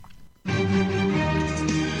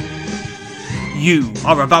You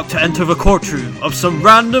are about to enter the courtroom of some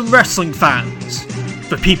random wrestling fans.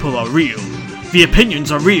 The people are real. The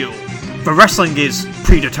opinions are real. The wrestling is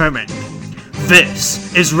predetermined.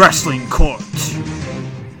 This is Wrestling Court.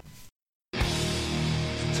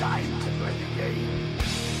 Time to play the game.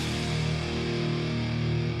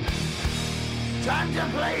 Time to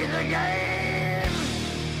play the game.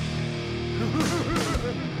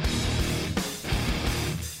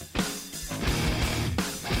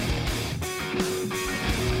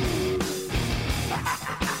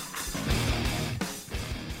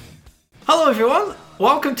 Hello everyone,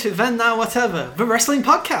 welcome to Then Now Whatever, the Wrestling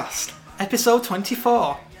Podcast, episode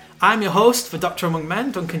 24. I'm your host for Doctor Among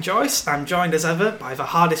Men, Duncan Joyce. I'm joined as ever by the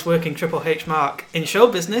hardest working Triple H mark in show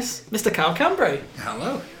business, Mr. Kyle Cambray.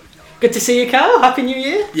 Hello. Good to see you, Kyle. Happy New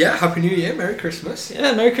Year. Yeah, Happy New Year, Merry Christmas.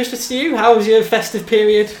 Yeah, Merry Christmas to you. How was your festive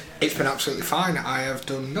period? It's been absolutely fine. I have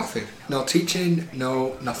done nothing. No teaching,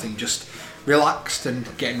 no nothing. Just relaxed and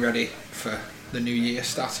getting ready for the new year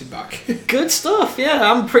starting back. Good stuff, yeah.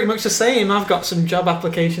 I'm pretty much the same. I've got some job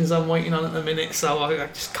applications I'm waiting on at the minute, so I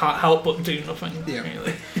just can't help but do nothing,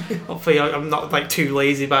 really. Hopefully I'm not too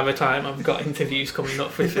lazy by the time I've got interviews coming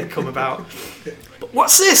up if they come about. But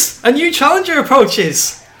what's this? A new challenger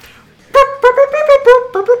approaches!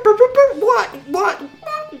 What?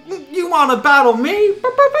 You wanna battle me?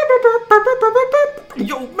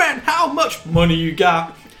 Yo man, how much money you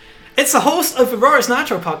got? It's the host of the Roars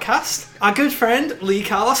Nitro podcast, our good friend Lee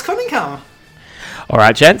Carlos Cunningham.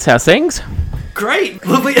 Alright gents, how's things? Great,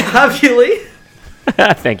 lovely to have you, Lee.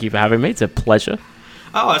 Thank you for having me, it's a pleasure.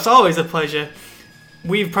 Oh, it's always a pleasure.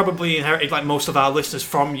 We've probably inherited most of our listeners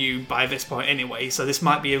from you by this point anyway, so this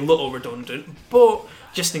might be a little redundant, but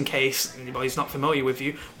just in case anybody's not familiar with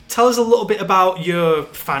you, tell us a little bit about your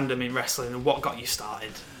fandom in wrestling and what got you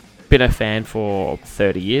started. Been a fan for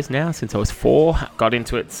 30 years now, since I was 4. Got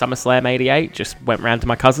into it SummerSlam 88, just went round to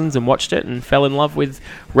my cousins and watched it and fell in love with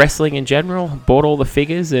wrestling in general. Bought all the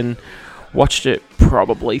figures and watched it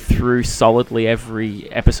probably through solidly every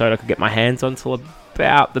episode I could get my hands on till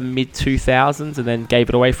about the mid-2000s, and then gave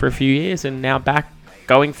it away for a few years, and now back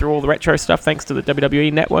going through all the retro stuff thanks to the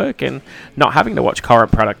WWE Network and not having to watch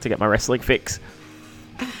current product to get my wrestling fix.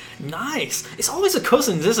 Nice. It's always the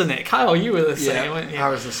cousins, isn't it? Kyle, you were the same, weren't you? I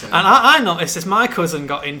was the same. And I noticed this, my cousin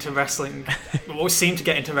got into wrestling, or seemed to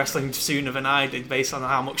get into wrestling sooner than I did based on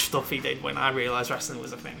how much stuff he did when I realised wrestling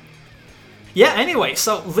was a thing. Yeah, anyway,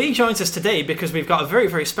 so Lee joins us today because we've got a very,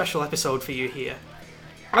 very special episode for you here.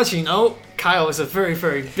 As you know, Kyle is a very,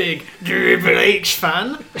 very big Triple H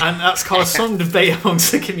fan, and that's caused some debate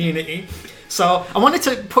amongst the community. So I wanted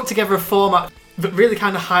to put together a format that really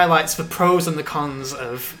kind of highlights the pros and the cons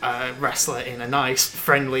of a wrestler in a nice,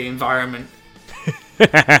 friendly environment. Yeah,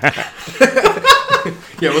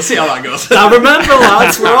 we'll see how that goes. Now remember,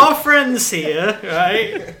 lads, we're all friends here,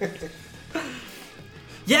 right?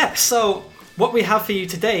 Yeah, so what we have for you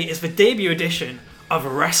today is the debut edition of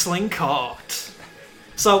Wrestling Court.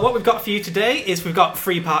 So what we've got for you today is we've got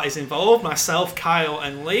 3 parties involved, myself, Kyle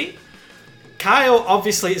and Lee. Kyle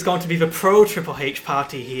obviously is going to be the pro Triple H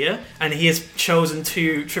party here, and he has chosen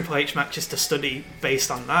 2 Triple H matches to study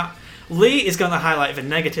based on that. Lee is going to highlight the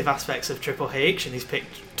negative aspects of Triple H, and he's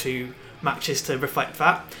picked 2 matches to reflect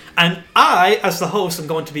that. And I, as the host, am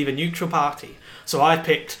going to be the neutral party. So I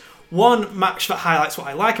picked 1 match that highlights what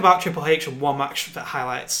I like about Triple H, and 1 match that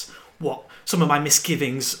highlights what some of my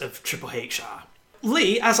misgivings of Triple H are.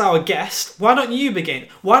 Lee, as our guest, why don't you begin?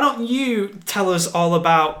 Why don't you tell us all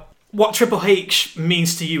about what Triple H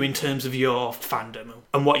means to you in terms of your fandom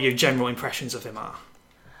and what your general impressions of him are?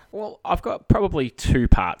 Well, I've got probably 2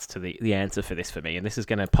 parts to the answer for this for me, and this is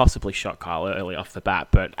going to possibly shock Kyle early off the bat,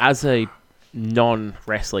 but as a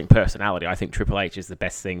non-wrestling personality, I think Triple H is the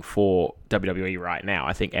best thing for WWE right now.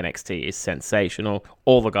 I think NXT is sensational.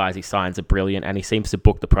 All the guys he signs are brilliant, and he seems to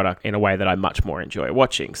book the product in a way that I much more enjoy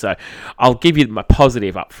watching. So I'll give you my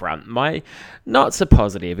positive up front. My not so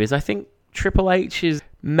positive is I think Triple H has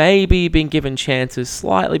maybe been given chances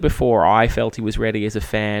slightly before I felt he was ready as a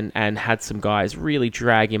fan, and had some guys really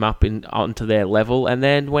drag him up onto their level. And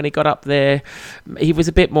then when he got up there, he was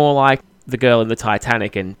a bit more like the girl in the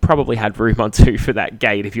Titanic, and probably had room on 2 for that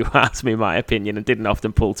gate, if you ask me my opinion, and didn't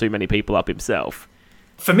often pull too many people up himself.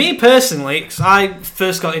 For me personally, because I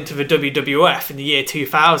first got into the WWF in the year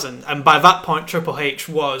 2000, and by that point Triple H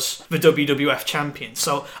was the WWF champion.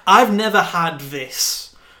 So I've never had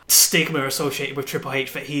this stigma associated with Triple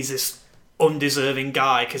H that he's this undeserving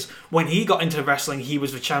guy, because when he got into wrestling he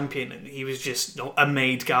was the champion and he was just a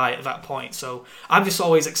made guy at that point. So I've just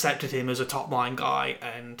always accepted him as a top line guy,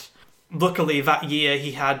 and luckily that year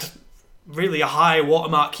he had really a high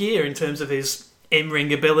watermark year in terms of his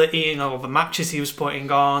in-ring ability and all the matches he was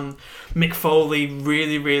putting on. Mick Foley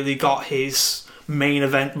really, really got his main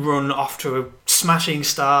event run off to a smashing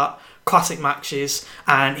start, classic matches,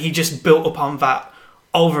 and he just built upon that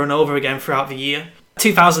over and over again throughout the year.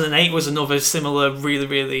 2008 was another similar really,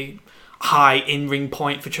 really high in-ring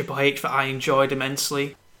point for Triple H that I enjoyed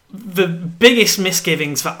immensely. The biggest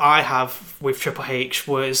misgivings that I have with Triple H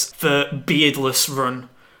was the beardless run,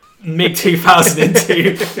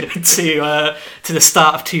 mid-2002 to the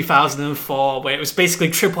start of 2004, where it was basically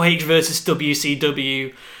Triple H versus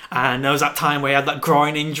WCW, and there was that time where he had that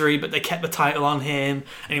groin injury, but they kept the title on him,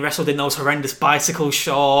 and he wrestled in those horrendous bicycle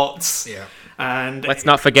shorts. Yeah. And Let's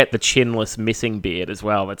not forget the chinless missing beard as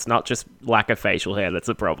well. It's not just lack of facial hair that's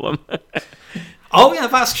a problem. oh yeah,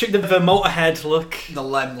 that's true. The Motorhead look. The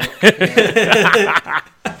Lem look. Yeah.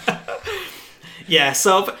 Yeah,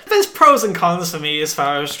 so there's pros and cons for me as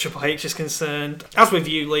far as Triple H is concerned. As with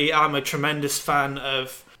you, Lee, I'm a tremendous fan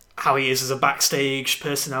of how he is as a backstage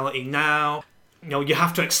personality now. You know, you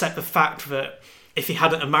have to accept the fact that if he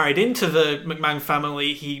hadn't married into the McMahon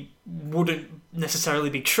family, he wouldn't necessarily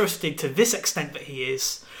be trusted to this extent that he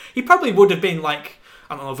is. He probably would have been like,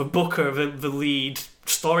 I don't know, the booker, the lead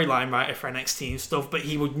storyline writer for NXT and stuff, but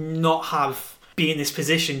he would not have been in this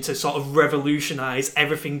position to sort of revolutionise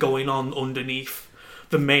everything going on underneath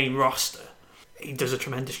the main roster. He does a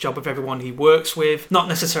tremendous job with everyone he works with. Not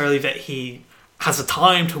necessarily that he has the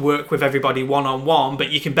time to work with everybody one-on-one, but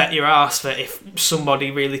you can bet your ass that if somebody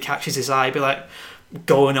really catches his eye, be like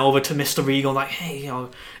going over to Mr. Regal, like, hey, you know,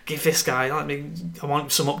 give this guy, I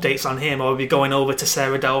want some updates on him, or be going over to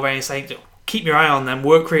Sarah Del Rey and saying, keep your eye on them,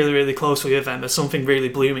 work really, really closely with them, there's something really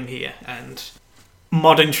blooming here. And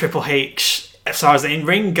modern Triple H, as far as the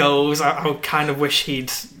in-ring goes, I kind of wish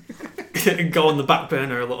he'd go on the back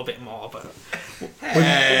burner a little bit more, but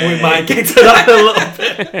we might get to that a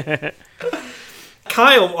little bit.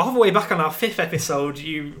 Kyle, all the way back on our 5th episode,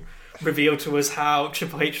 you revealed to us how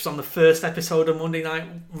Triple H was on the first episode of Monday Night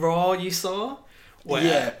Raw you saw,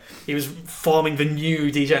 where he was forming the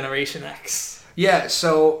new D-Generation X. Yeah,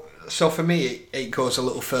 so for me, it goes a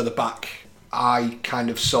little further back. I kind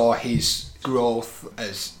of saw his growth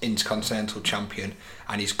as Intercontinental Champion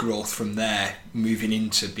and his growth from there moving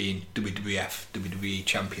into being WWE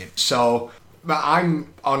Champion. So but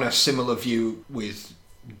I'm on a similar view with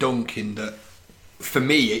Dunk in that for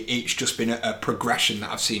me it's just been a progression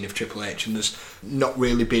that I've seen of Triple H, and there's not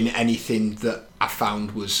really been anything that I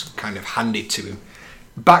found was kind of handed to him.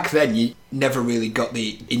 Back then you never really got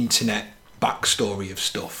the internet backstory of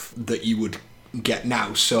stuff that you would get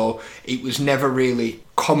now, so it was never really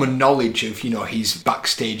common knowledge of, you know, his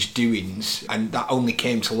backstage doings, and that only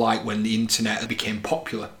came to light when the internet became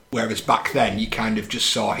popular, whereas back then you kind of just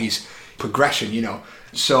saw his progression, you know.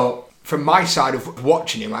 So from my side of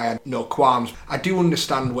watching him, I had no qualms. I do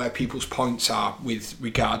understand where people's points are with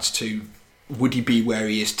regards to would he be where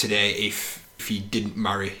he is today if he didn't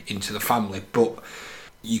marry into the family, but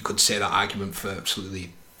you could say that argument for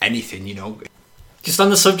absolutely anything, you know. Just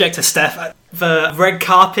on the subject of Steph, the red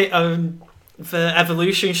carpet on the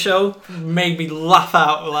Evolution show made me laugh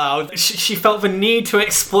out loud. She felt the need to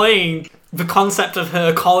explain the concept of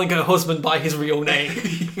her calling her husband by his real name.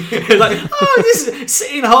 Like, oh, just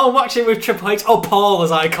sitting home watching with Triple H. Oh, Paul,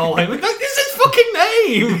 as I call him. Like, this is his fucking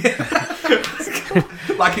name.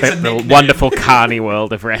 Like it's a The nickname. wonderful carny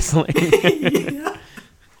world of wrestling. Yeah.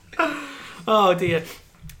 Oh dear.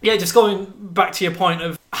 Yeah, just going back to your point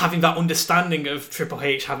of having that understanding of Triple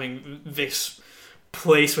H having this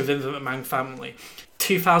place within the McMahon family.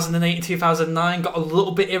 2008 and 2009 got a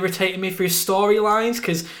little bit irritating me through storylines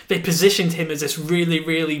because they positioned him as this really,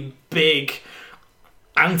 really big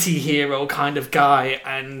anti-hero kind of guy,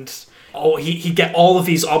 and he'd get all of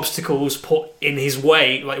these obstacles put in his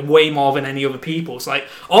way, like way more than any other people. It's like,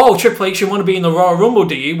 oh, Triple H, you want to be in the Royal Rumble,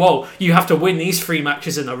 do you? Well, you have to win these 3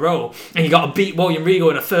 matches in a row, and you got to beat William Regal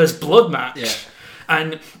in a first blood match. Yeah.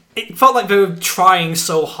 And it felt like they were trying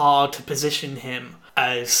so hard to position him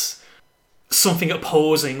as something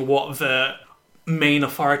opposing what the main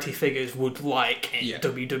authority figures would like in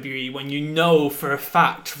WWE, when you know for a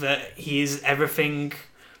fact that he is everything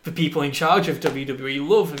the people in charge of WWE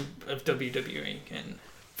love of WWE, and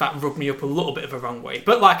that rubbed me up a little bit of a wrong way.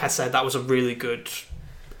 But like I said, that was a really good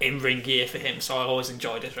in-ring year for him, so I always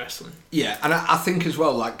enjoyed his wrestling. Yeah, and I think as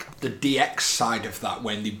well, like the DX side of that,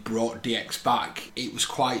 when they brought DX back, it was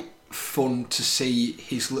quite fun to see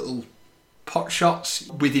his little pot shots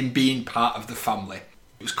with him being part of the family.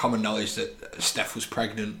 It was common knowledge that Steph was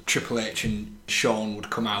pregnant. Triple H and Shawn would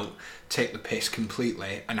come out, take the piss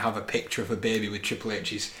completely, and have a picture of a baby with Triple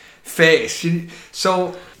H's face.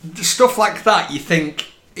 So stuff like that, you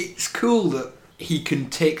think it's cool that he can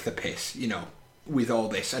take the piss, with all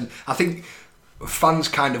this. And I think fans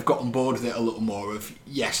kind of got on board with it a little more of,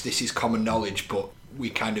 yes, this is common knowledge, but we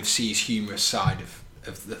kind of see his humorous side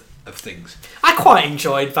of things. I quite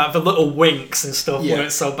enjoyed that. The little winks and stuff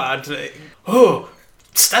weren't so bad. Oh,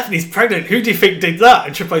 Stephanie's pregnant. Who do you think did that?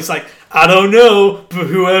 And Triple H's like, I don't know, but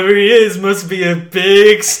whoever he is must be a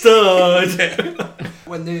big stud.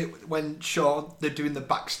 When they're doing the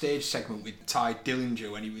backstage segment with Ty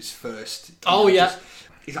Dillinger when he was first.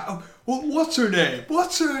 He's like, oh, what's her name?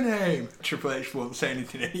 What's her name? Triple H won't say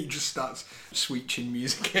anything and he just starts switching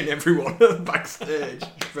music in everyone backstage.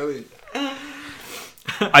 It's brilliant.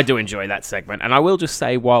 I do enjoy that segment, and I will just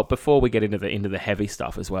say, before we get into the heavy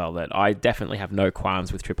stuff as well, that I definitely have no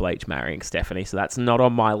qualms with Triple H marrying Stephanie, so that's not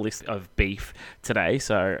on my list of beef today,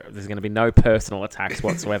 so there's going to be no personal attacks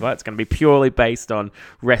whatsoever. It's going to be purely based on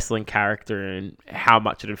wrestling character and how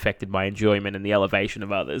much it affected my enjoyment and the elevation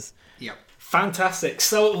of others. Yep. Fantastic.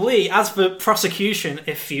 So, Lee, as the prosecution,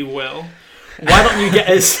 if you will, why don't you get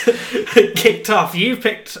us kicked off? You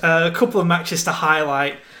picked a couple of matches to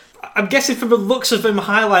highlight. I'm guessing from the looks of them,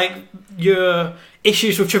 highlight your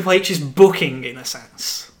issues with Triple H's booking, in a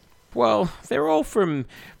sense. Well, they're all from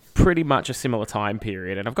pretty much a similar time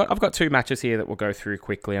period, and I've got two matches here that we'll go through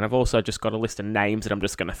quickly, and I've also just got a list of names that I'm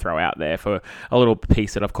just going to throw out there for a little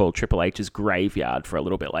piece that I've called Triple H's Graveyard for a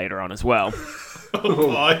little bit later on as well. Oh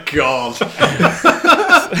my God.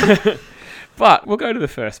 But we'll go to the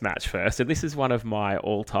first match first, and this is one of my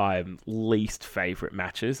all-time least favourite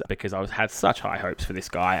matches because I had such high hopes for this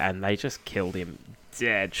guy, and they just killed him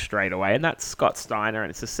dead straight away, and that's Scott Steiner,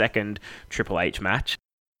 and it's the second Triple H match.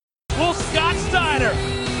 Will Scott Steiner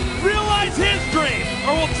realize his dream,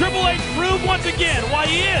 or will Triple H prove once again why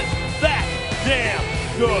he is that damn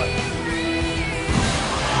good?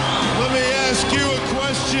 Let me ask you a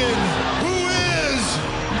question. Who is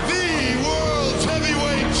the world's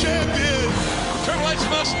heavyweight champion? Triple H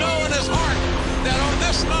must know in his heart that on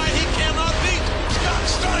this night he cannot beat Scott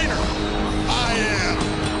Steiner. I am.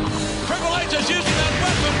 Triple H is using that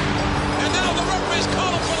weapon, and now the referee's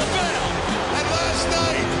calling for the bell. And last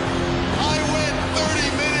night, I went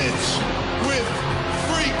 30 minutes with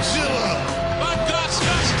Freakzilla. My God,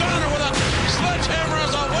 Scott Steiner with a sledgehammer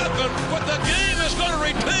as a weapon, but the game is going to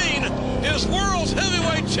retain his World's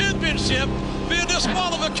Heavyweight Championship via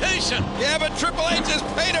disqualification. Yeah, but Triple H has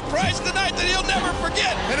paid a price tonight that he'll never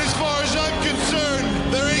forget. And as far as I'm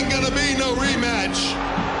concerned, there ain't gonna be no rematch.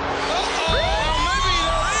 Uh-oh, maybe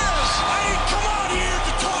there is. I didn't come out here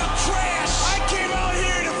to talk trash. I came out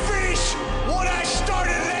here to finish what I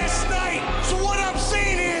started last night. So what I'm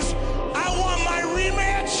saying is, I want my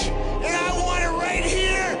rematch, and I want it right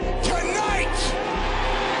here tonight.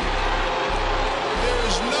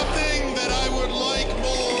 There's nothing that I would like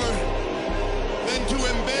more than to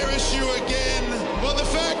embarrass you again. Well, the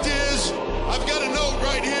fact is, I've got a note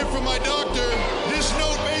right here from my doctor. This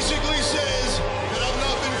note basically says that I've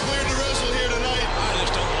not been cleared to wrestle here tonight. I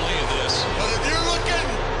just don't believe this. But if you're looking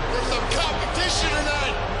for some competition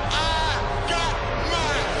tonight, I got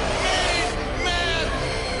my main man,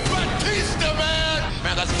 Batista, man.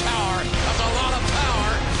 Man, that's power. That's a lot of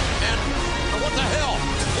power. And what the hell?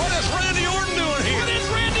 What is Randy Orton doing here? What is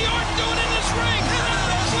Randy Orton doing in this ring?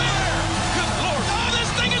 Good Lord. Oh,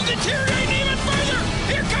 this thing is deteriorating even further.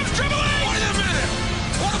 Here comes Triple H. Wait a minute.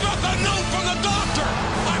 What about the note from the doctor?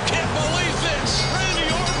 I can't believe this. Randy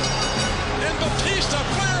Orton and Batista,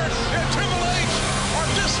 Flair, and Triple H are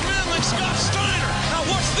dismantling Scott Steiner. Now,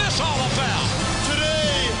 what's this all about?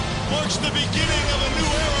 Today marks the beginning of a new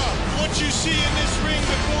era. What you see in this ring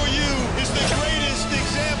before you is the greatest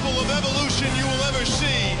example of evolution you will ever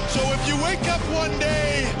see. So if you wake up one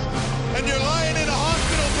day and you're lying in a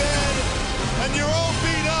hospital bed and you're all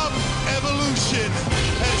beat up, evolution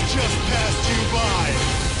has just passed you by.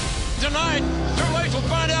 Tonight, Triple H will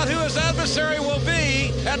find out who his adversary will be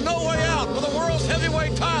at No Way Out for the World's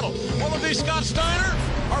Heavyweight title. Will it be Scott Steiner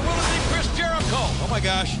or will it be Chris Jericho? Oh my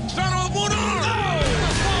gosh. Steiner with one arm. No!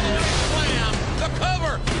 The following slam, the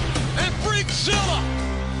cover, and Freakzilla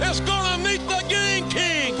is going to meet the Game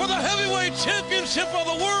King for the Heavyweight Championship of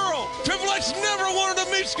the world. Triple H never wanted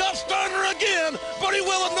to meet Scott Steiner again, but he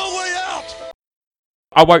will at No Way Out.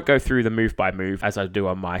 I won't go through the move by move as I do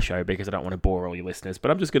on my show because I don't want to bore all your listeners,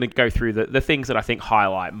 but I'm just going to go through the things that I think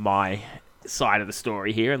highlight my side of the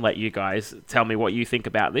story here and let you guys tell me what you think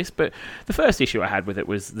about this. But the first issue I had with it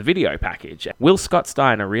was the video package. Will Scott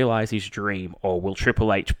Steiner realize his dream, or will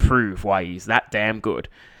Triple H prove why he's that damn good?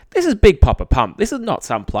 This is Big Papa Pump. This is not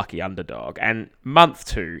some plucky underdog. And month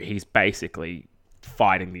 2, he's basically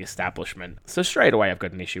fighting the establishment. So straight away, I've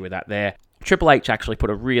got an issue with that there. Triple H actually put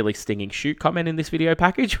a really stinging shoot comment in this video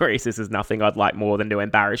package where he says there's nothing I'd like more than to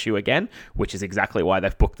embarrass you again, which is exactly why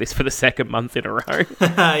they've booked this for the second month in a row.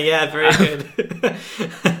 Yeah, very good.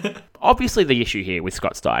 Obviously, the issue here with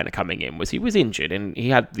Scott Steiner coming in was he was injured and he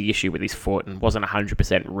had the issue with his foot and wasn't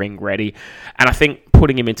 100% ring ready. And I think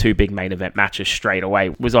putting him in 2 big main event matches straight away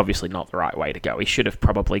was obviously not the right way to go. He should have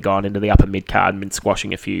probably gone into the upper mid card and been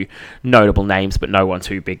squashing a few notable names, but no one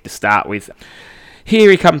too big to start with. Here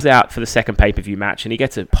he comes out for the second pay-per-view match and he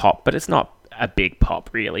gets a pop, but it's not a big pop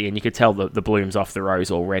really, and you could tell the bloom's off the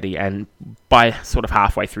rose already, and by sort of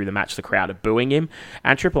halfway through the match the crowd are booing him,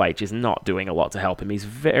 and Triple H is not doing a lot to help him. He's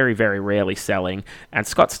very, very rarely selling, and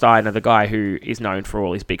Scott Steiner, the guy who is known for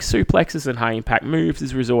all his big suplexes and high impact moves,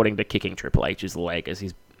 is resorting to kicking Triple H's leg as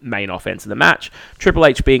his main offense of the match. Triple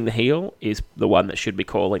H, being the heel, is the one that should be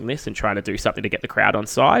calling this and trying to do something to get the crowd on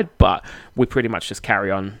side, but we pretty much just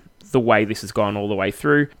carry on the way this has gone all the way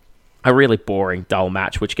through. A really boring, dull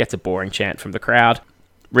match, which gets a boring chant from the crowd.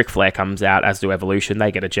 Ric Flair comes out, as do Evolution.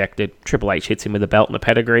 They get ejected. Triple H hits him with a belt and a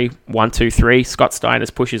pedigree. 1, 2, 3. Scott Steiner's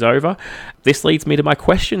pushes over. This leads me to my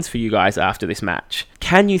questions for you guys after this match.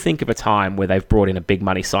 Can you think of a time where they've brought in a big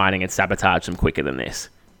money signing and sabotaged them quicker than this?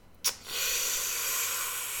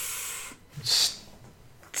 Sting?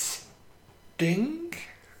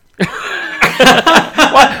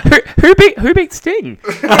 What? Who beat Sting?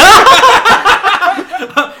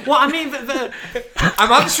 Well, I mean,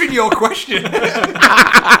 I'm answering your question. Yeah,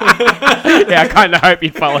 I kind of hope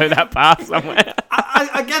you'd follow that path somewhere.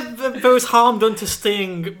 I get that there was harm done to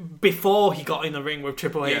Sting before he got in the ring with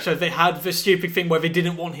Triple H. Yeah. So they had the stupid thing where they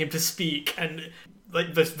didn't want him to speak, and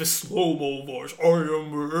like the slow-mo voice, I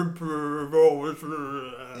am the Emperor.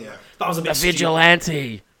 Yeah. That was a bit The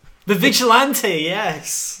vigilante. The vigilante,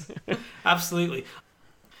 yes. Absolutely.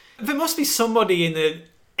 There must be somebody in the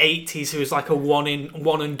 80s who was like a one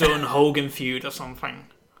and done Hogan feud or something.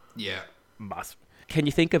 Yeah. Must. Can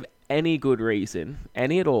you think of any good reason,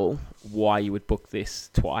 any at all, why you would book this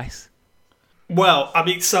twice? Well, I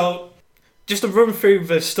mean, so just to run through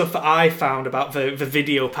the stuff that I found about the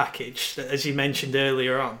video package, as you mentioned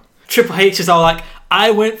earlier on. Triple H is all like,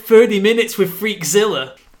 I went 30 minutes with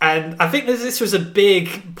Freakzilla. And I think this was a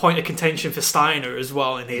big point of contention for Steiner as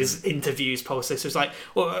well in his interviews post this. It was like,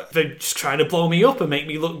 well, they're just trying to blow me up and make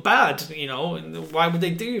me look bad, you know, and why would they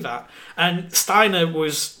do that? And Steiner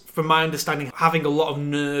was, from my understanding, having a lot of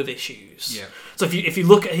nerve issues. Yeah. So if you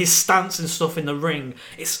look at his stance and stuff in the ring,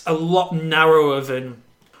 it's a lot narrower than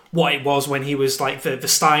what it was when he was like the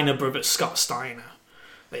Steiner brother, Scott Steiner.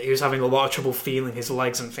 He was having a lot of trouble feeling his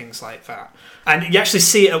legs and things like that. And you actually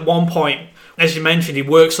see it at one point, as you mentioned, he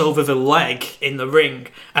works over the leg in the ring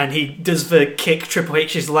and he does the kick Triple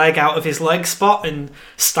H's leg out of his leg spot, and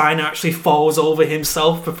Steiner actually falls over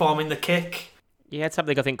himself performing the kick. He had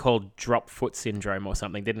something, I think, called drop foot syndrome or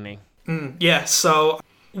something, didn't he? Yeah, so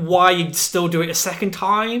why you'd still do it a second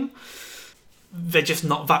time? They're just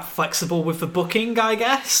not that flexible with the booking, I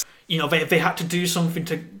guess. You know, they had to do something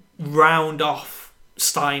to round off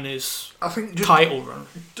Steiner's title run.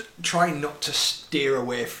 Trying not to steer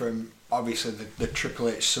away from obviously the Triple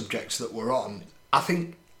H subjects that we're on. I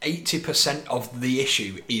think 80% of the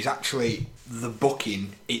issue is actually the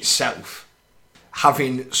booking itself.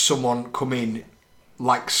 Having someone come in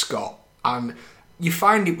like Scott, and you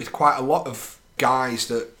find it with quite a lot of guys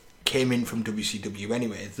that came in from WCW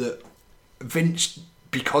anyway, that Vince,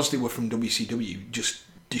 because they were from WCW, just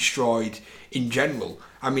destroyed in general.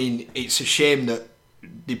 I mean, it's a shame that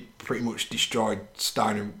they pretty much destroyed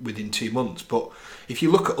Steiner within 2 months, but if you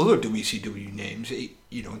look at other WCW names,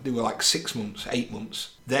 they were like 6 months, 8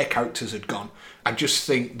 months. Their characters had gone. I just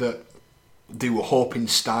think that they were hoping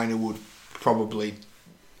Steiner would probably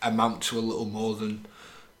amount to a little more than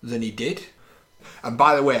he did. And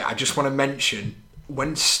by the way, I just want to mention,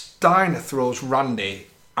 when Steiner throws Randy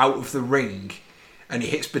out of the ring and he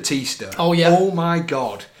hits Batista, oh my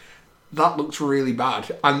God, that looks really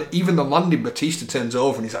bad. And even the landing, Batista turns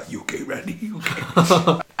over and he's like, you okay, Randy? You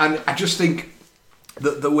okay? And I just think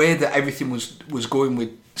that the way that everything was going with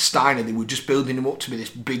Steiner, they were just building him up to be this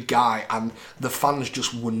big guy, and the fans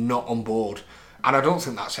just were not on board. And I don't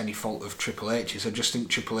think that's any fault of Triple H's. I just think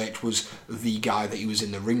Triple H was the guy that he was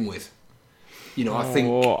in the ring with. You know, I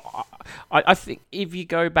think if you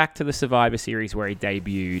go back to the Survivor Series where he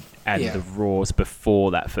debuted and the Raws before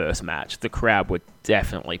that first match, the crowd were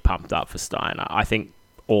definitely pumped up for Steiner. I think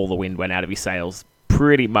all the wind went out of his sails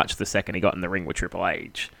pretty much the second he got in the ring with Triple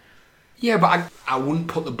H. Yeah, but I wouldn't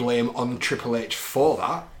put the blame on Triple H for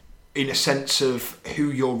that. In a sense of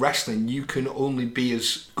who you're wrestling, you can only be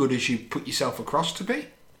as good as you put yourself across to be.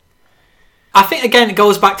 I think, again, it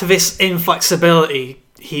goes back to this inflexibility.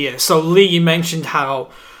 here. So Lee, you mentioned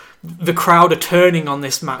how the crowd are turning on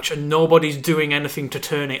this match and nobody's doing anything to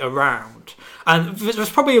turn it around. And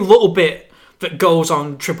there's probably a little bit that goes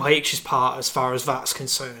on Triple H's part as far as that's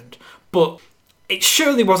concerned. But it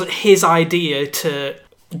surely wasn't his idea to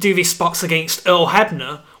do these spots against Earl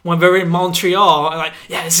Hebner when they're in Montreal. And like,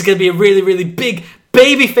 yeah, this is going to be a really, really big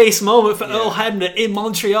babyface moment for Earl Hebner in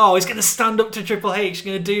Montreal. He's going to stand up to Triple H. He's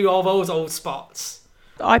going to do all those old spots.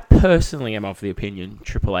 I personally am of the opinion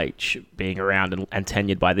Triple H, being around and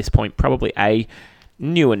tenured by this point, probably A,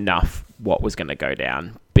 knew enough what was going to go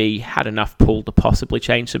down, B, had enough pull to possibly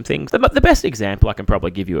change some things. The best example I can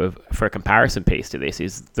probably give you for a comparison piece to this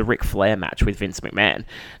is the Ric Flair match with Vince McMahon.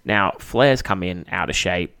 Now, Flair's come in out of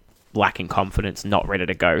shape, lacking confidence, not ready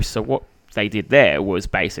to go, so what they did there was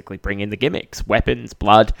basically bring in the gimmicks, weapons,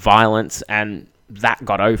 blood, violence, and that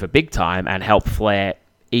got over big time and helped Flair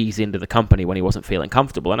ease into the company when he wasn't feeling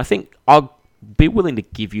comfortable. And I think I'll be willing to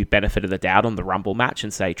give you benefit of the doubt on the Rumble match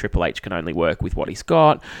and say Triple H can only work with what he's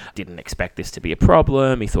got, didn't expect this to be a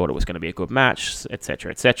problem, he thought it was going to be a good match,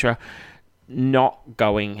 etc., etc. Not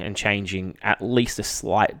going and changing at least a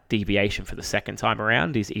slight deviation for the second time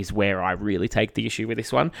around is where I really take the issue with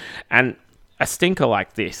this one. And a stinker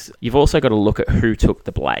like this, you've also got to look at who took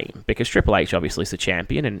the blame, because Triple H obviously is the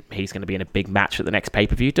champion and he's going to be in a big match at the next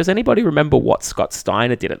pay-per-view. Does anybody remember what Scott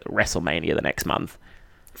Steiner did at WrestleMania the next month?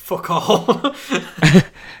 Fuck all.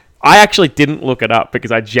 I actually didn't look it up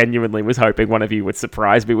because I genuinely was hoping one of you would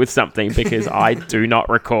surprise me with something, because I do not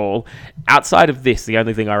recall. Outside of this, the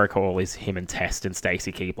only thing I recall is him and Test and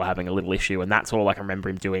Stacy Keibler having a little issue, and that's all I can remember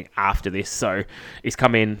him doing after this. So he's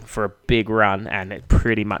come in for a big run, and it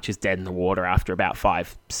pretty much is dead in the water after about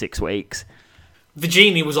 5-6 weeks. The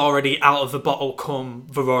genie was already out of the bottle come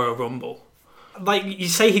the Royal Rumble. Like you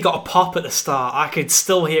say, he got a pop at the start. I could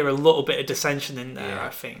still hear a little bit of dissension in there, I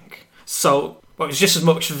think. So it was just as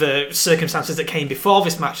much the circumstances that came before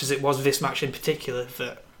this match as it was this match in particular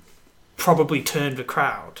that probably turned the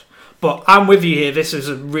crowd. But I'm with you here. This is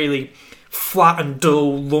a really flat and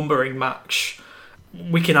dull, lumbering match.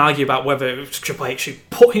 We can argue about whether Triple H should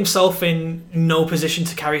put himself in no position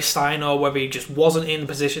to carry Steiner, or whether he just wasn't in the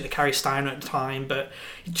position to carry Steiner at the time, but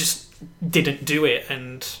he just didn't do it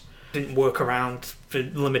and didn't work around the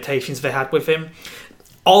limitations they had with him.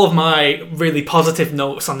 All of my really positive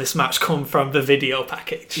notes on this match come from the video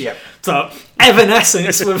package. Yeah. So,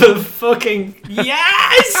 Evanescence with a fucking...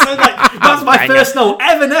 Yes! That's my first note.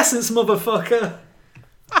 Evanescence, motherfucker.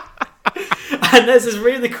 And there's this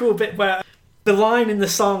really cool bit where the line in the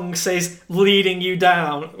song says, leading you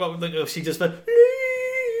down. Well, she just went, leading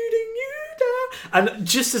you down. And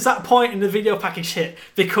just as that point in the video package hit,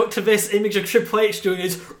 they cut to this image of Triple H doing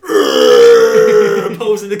his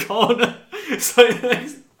pose in the corner. So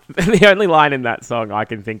the only line in that song I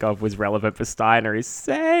can think of was relevant for Steiner is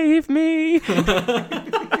 "Save me."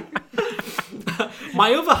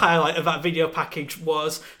 My other highlight of that video package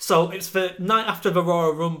was, so it's the night after the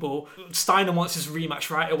Royal Rumble, Steiner wants his rematch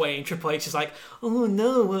right away, and Triple H is like, oh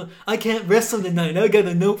no, I can't wrestle tonight, I got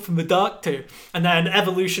a note from the doctor. And then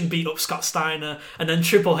Evolution beat up Scott Steiner, and then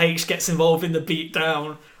Triple H gets involved in the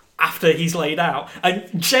beatdown after he's laid out. And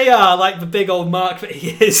JR, like the big old mark that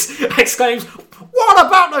he is, exclaims, what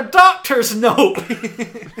about the doctor's note?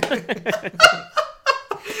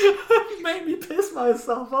 Made me piss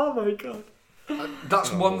myself, oh my god.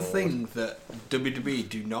 That's one thing that WWE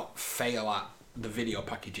do not fail at, the video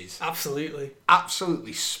packages. Absolutely.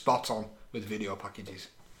 Absolutely spot on with video packages.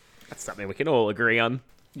 That's something we can all agree on.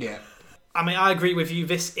 Yeah. I mean, I agree with you,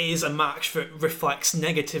 this is a match that reflects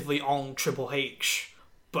negatively on Triple H.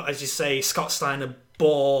 But as you say, Scott Steiner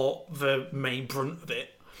bore the main brunt of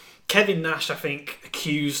it. Kevin Nash, I think,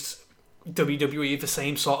 accused WWE of the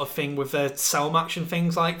same sort of thing with their cell match and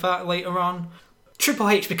things like that later on. Triple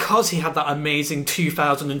H, because he had that amazing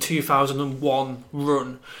 2000 and 2001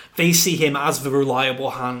 run, they see him as the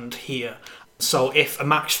reliable hand here. So if a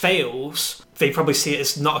match fails, they probably see it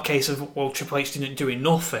as not a case of, well, Triple H didn't do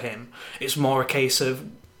enough for him. It's more a case of,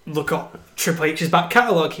 look at Triple H's back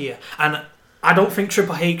catalogue here. And I don't think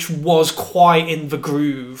Triple H was quite in the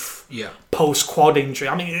groove post-quad injury.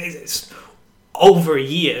 I mean, it's over a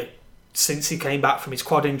year since he came back from his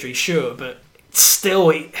quad injury, sure, but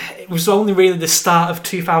still, it was only really the start of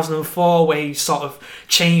 2004 where he sort of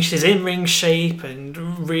changed his in-ring shape and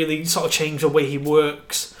really sort of changed the way he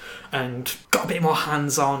works and got a bit more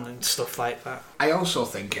hands-on and stuff like that. I also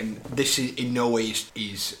think, and this is in no way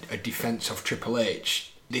is a defence of Triple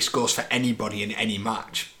H, this goes for anybody in any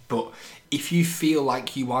match, but if you feel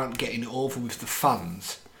like you aren't getting over with the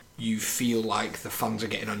fans, you feel like the fans are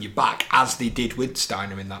getting on your back, as they did with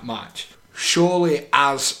Steiner in that match. Surely,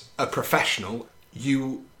 as a professional,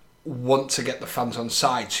 you want to get the fans on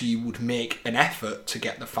side, so you would make an effort to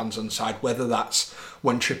get the fans on side, whether that's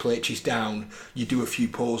when Triple H is down, you do a few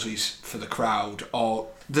pauses for the crowd, or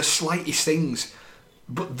the slightest things.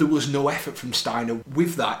 But there was no effort from Steiner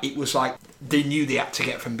with that. It was like they knew they had to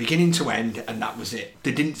get from beginning to end, and that was it.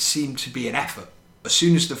 There didn't seem to be an effort. As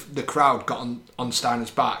soon as the crowd got on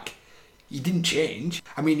Steiner's back, he didn't change.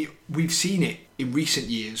 I mean, we've seen it in recent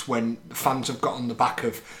years when fans have got on the back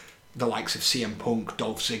of the likes of CM Punk,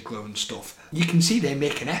 Dolph Ziggler and stuff. You can see they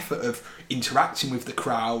make an effort of interacting with the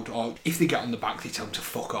crowd, or if they get on the back, they tell them to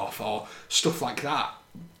fuck off, or stuff like that.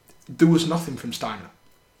 There was nothing from Steiner.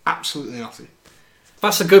 Absolutely nothing.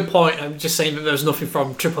 That's a good point. I'm just saying that there's nothing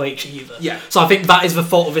from Triple H either. Yeah. So I think that is the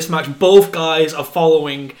fault of this match. Both guys are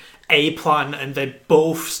following a plan and they're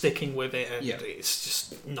both sticking with it, and it's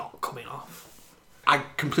just not coming off. I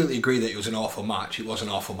completely agree that it was an awful match. It was an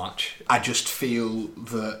awful match. I just feel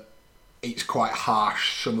that it's quite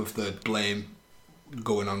harsh, some of the blame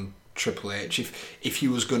going on Triple H. If he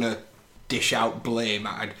was going to dish out blame,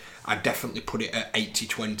 I'd definitely put it at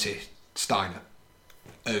 80-20 Steiner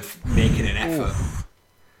of making an effort.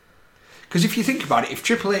 Because if you think about it, if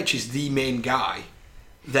Triple H is the main guy,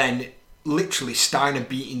 then literally Steiner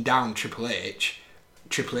beating down Triple H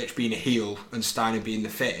being a heel and Steiner being the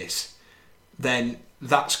face, then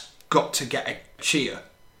that's got to get a cheer.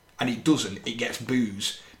 And it doesn't. It gets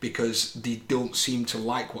boos because they don't seem to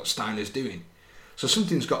like what Steiner's doing. So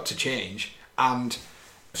something's got to change, and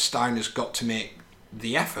Steiner's got to make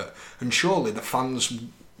the effort. And surely the fans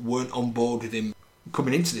weren't on board with him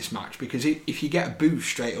coming into this match, because if you get a boo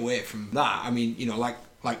straight away from that, I mean,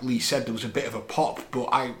 like Lee said, there was a bit of a pop, but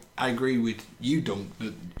I agree with you, Dunk,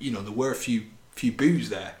 that there were a few boos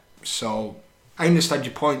there. So I understand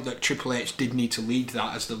your point that Triple H did need to lead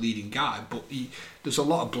that as the leading guy, but there's a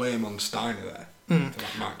lot of blame on Steiner there for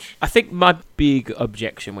that match. I think my big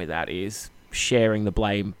objection with that is sharing the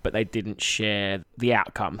blame, but they didn't share the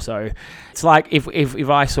outcome. So it's like if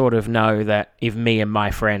I sort of know that if me and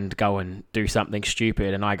my friend go and do something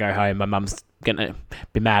stupid and I go home, my mum's gonna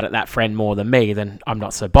be mad at that friend more than me, then I'm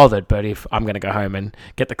not so bothered. But if I'm gonna go home and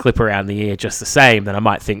get the clip around the ear just the same, then I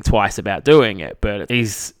might think twice about doing it. But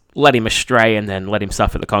he's let him astray and then let him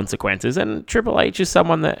suffer the consequences. And Triple H is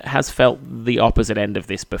someone that has felt the opposite end of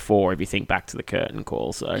this before, if you think back to the curtain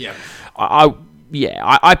call. So yeah.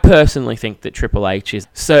 I personally think that Triple H is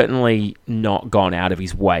certainly not gone out of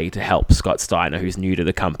his way to help Scott Steiner, who's new to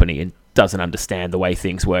the company and doesn't understand the way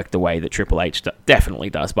things work the way that Triple H definitely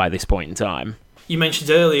does by this point in time. You mentioned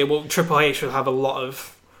earlier, well, Triple H will have a lot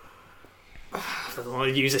of, I don't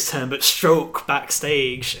want to use this term, but stroke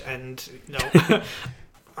backstage. And,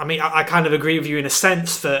 I mean, I kind of agree with you in a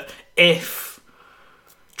sense that if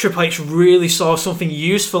Triple H really saw something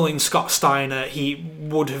useful in Scott Steiner, he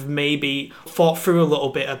would have maybe thought through a little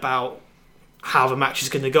bit about how the match is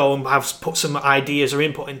going to go and have put some ideas or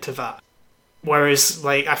input into that. Whereas,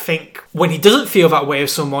 I think when he doesn't feel that way of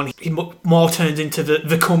someone, he more turns into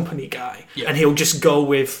the company guy, and he'll just go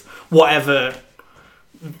with whatever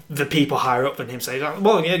the people higher up than him say.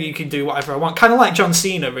 Well, yeah, you can do whatever I want. Kind of like John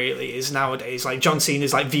Cena really is nowadays. Like John Cena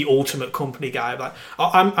is like the ultimate company guy. Like,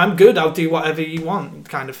 I'm good. I'll do whatever you want,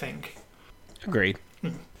 kind of thing. Agreed.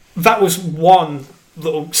 That was one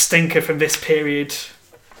little stinker from this period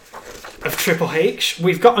of Triple H.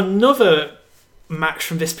 We've got another match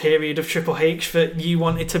from this period of Triple H that you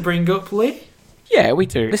wanted to bring up, Lee? Yeah, we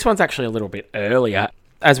do. This one's actually a little bit earlier.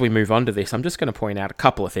 As we move on to this, I'm just going to point out a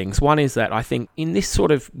couple of things. One is that I think in this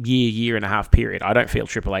sort of year and a half period, I don't feel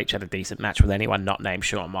Triple H had a decent match with anyone not named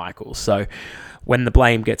Shawn Michaels. So when the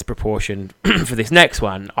blame gets proportioned for this next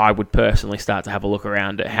one, I would personally start to have a look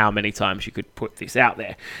around at how many times you could put this out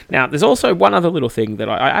there. Now, there's also one other little thing that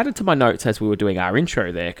I added to my notes as we were doing our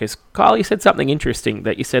intro there, because Kyle, you said something interesting,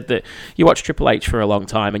 that you said that you watched Triple H for a long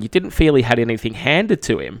time and you didn't feel he had anything handed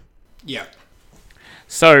to him. Yeah.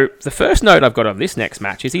 So the first note I've got on this next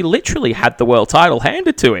match is he literally had the world title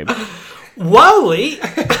handed to him. Well, Lee,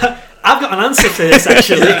 I've got an answer for this,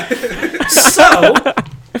 actually. So,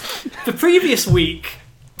 the previous week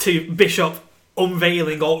to Bishop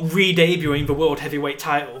unveiling or re-debuting the World Heavyweight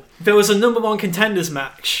title, there was a number one contenders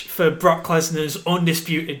match for Brock Lesnar's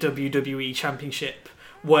undisputed WWE Championship,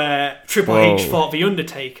 where Triple H fought The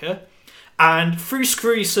Undertaker, and through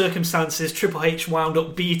screwy circumstances, Triple H wound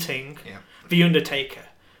up beating The Undertaker.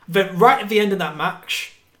 Then right at the end of that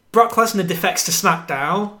match, Brock Lesnar defects to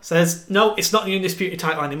SmackDown, says, no, it's not the Undisputed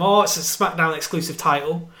title anymore, it's a SmackDown exclusive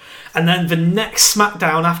title. And then the next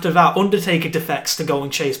SmackDown after that, Undertaker defects to go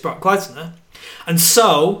and chase Brock Lesnar. And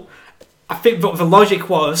so, I think what the logic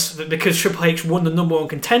was that because Triple H won the number one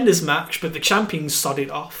contenders match, but the champions sodded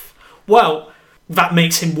off, well, that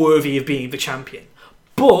makes him worthy of being the champion.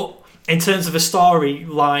 But in terms of a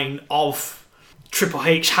storyline of Triple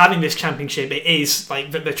H having this championship, it is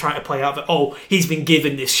like that they're trying to play out that, oh, he's been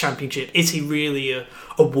given this championship. Is he really a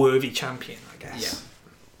worthy champion, I guess? Yeah.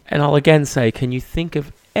 And I'll again say, can you think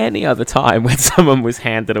of any other time when someone was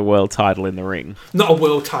handed a world title in the ring? Not a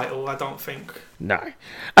world title, I don't think. No.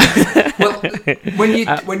 Well,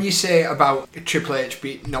 when you say about Triple H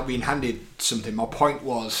not being handed something, my point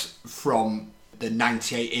was from the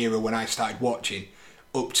 98 era when I started watching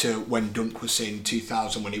up to when Dunk was saying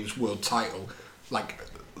 2000 when he was world title. Like,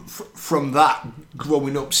 from that,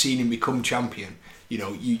 growing up, seeing him become champion, you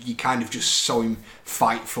know, you kind of just saw him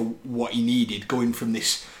fight for what he needed, going from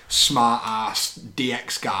this smart-ass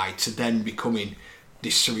DX guy to then becoming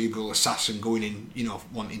this cerebral assassin, going in, you know,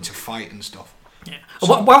 wanting to fight and stuff. Yeah.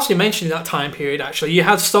 So, whilst you're mentioning that time period, actually, you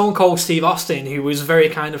had Stone Cold Steve Austin, who was very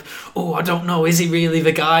kind of, oh, I don't know, is he really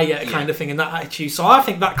the guy yet, kind of thing, and that attitude. So I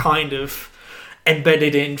think that kind of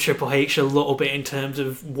embedded in Triple H a little bit in terms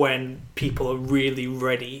of when people are really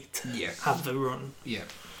ready to have the run. Yeah.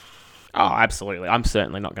 Oh, absolutely. I'm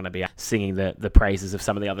certainly not going to be singing the praises of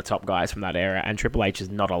some of the other top guys from that era, and Triple H is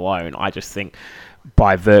not alone. I just think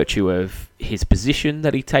by virtue of his position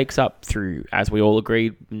that he takes up through, as we all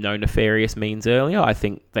agreed, no nefarious means earlier, I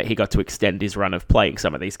think that he got to extend his run of playing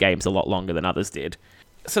some of these games a lot longer than others did.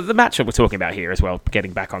 So the match that we're talking about here as well,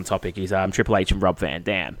 getting back on topic, is Triple H and Rob Van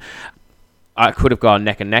Dam. I could have gone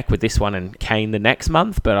neck and neck with this one and Kane the next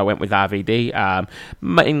month, but I went with RVD,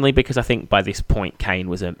 mainly because I think by this point Kane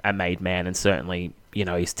was a made man, and certainly, you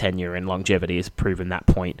know, his tenure and longevity has proven that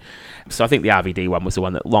point. So I think the RVD one was the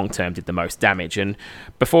one that long-term did the most damage. And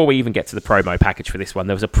before we even get to the promo package for this one,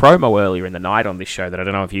 there was a promo earlier in the night on this show that I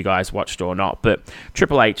don't know if you guys watched or not, but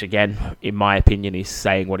Triple H, again, in my opinion, is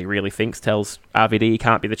saying what he really thinks, tells RVD he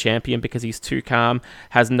can't be the champion because he's too calm,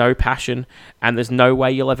 has no passion, and there's no way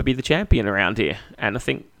you'll ever be the champion around here. And I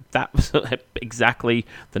think that was exactly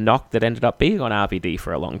the knock that ended up being on RVD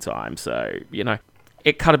for a long time. So, you know,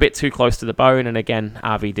 it cut a bit too close to the bone, and again,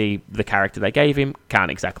 RVD, the character they gave him, can't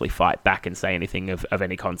exactly fight back and say anything of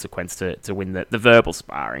any consequence to win the verbal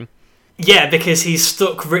sparring. Yeah, because he's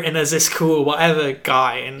stuck written as this cool whatever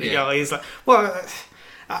guy, and you know, he's like, well,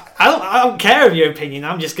 I don't care of your opinion,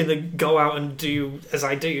 I'm just going to go out and do as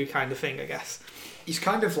I do kind of thing, I guess. He's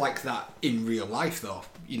kind of like that in real life, though.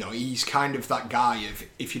 You know, he's kind of that guy of,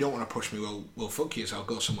 if you don't want to push me, well fuck you, so I'll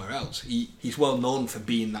go somewhere else. He's well known for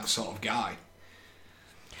being that sort of guy.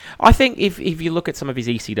 I think if you look at some of his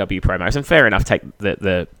ECW promos, and fair enough, take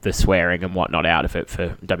the swearing and whatnot out of it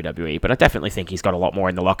for WWE, but I definitely think he's got a lot more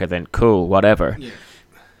in the locker than cool, whatever. Yeah.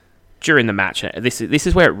 During the match, this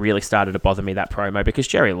is where it really started to bother me, that promo, because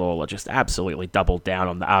Jerry Lawler just absolutely doubled down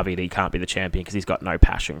on the RVD can't be the champion because he's got no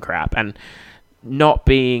passion crap, and not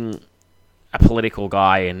being a political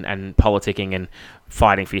guy and politicking and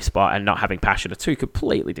fighting for your spot and not having passion are two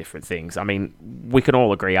completely different things. I mean, we can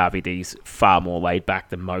all agree RVD's far more laid back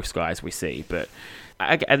than most guys we see, but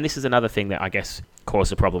and this is another thing that I guess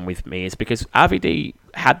caused a problem with me, is because RVD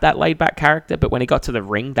had that laid back character, but when he got to the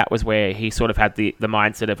ring, that was where he sort of had the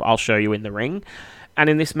mindset of, I'll show you in the ring. And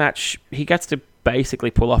in this match, he gets to basically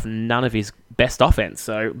pull off none of his best offense.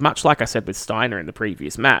 So much like I said with Steiner in the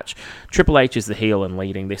previous match, Triple H is the heel and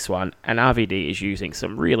leading this one, and RVD is using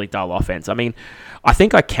some really dull offense. I mean, I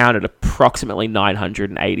think I counted approximately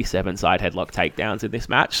 987 side headlock takedowns in this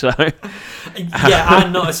match. So yeah, I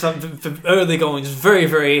noticed that the early going is very,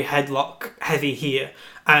 very headlock heavy here,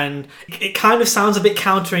 and it kind of sounds a bit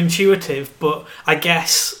counterintuitive, but I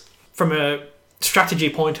guess from a strategy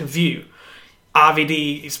point of view,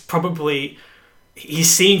 RVD is probably, he's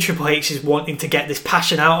seeing Triple H is wanting to get this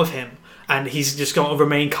passion out of him, and he's just going to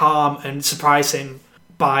remain calm and surprise him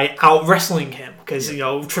by out wrestling him, because you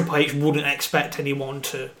know Triple H wouldn't expect anyone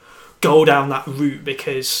to go down that route,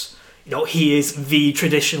 because you know he is the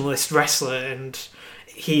traditionalist wrestler and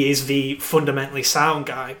he is the fundamentally sound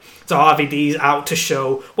guy. So RVD's out to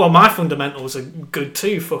show, well, my fundamentals are good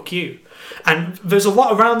too, fuck you. And there's a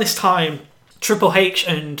lot around this time, Triple H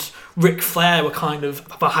and Ric Flair were kind of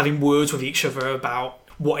about having words with each other about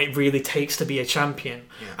what it really takes to be a champion.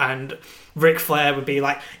 Yeah. And Ric Flair would be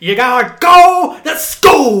like, you gotta go, let's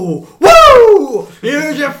go, woo,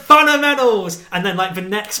 here's your fundamentals. And then like the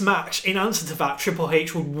next match, in answer to that, Triple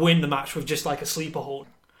H would win the match with just like a sleeper hold.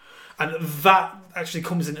 And that actually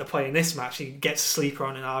comes into play in this match. He gets a sleeper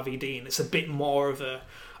on an RVD, and it's a bit more of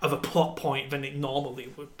a plot point than it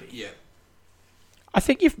normally would be. Yeah. I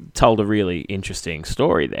think you've told a really interesting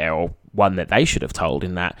story there, or one that they should have told,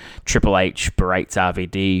 in that Triple H berates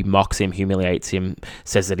RVD, mocks him, humiliates him,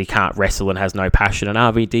 says that he can't wrestle and has no passion, and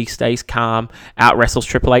RVD stays calm, out-wrestles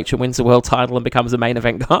Triple H and wins the world title and becomes a main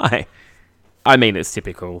event guy. I mean, it's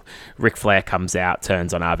typical. Ric Flair comes out,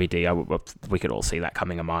 turns on RVD. We could all see that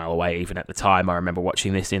coming a mile away, even at the time. I remember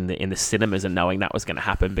watching this in the cinemas and knowing that was going to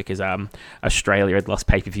happen because Australia had lost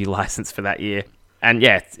pay-per-view license for that year. And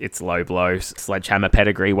yeah, it's low blows, sledgehammer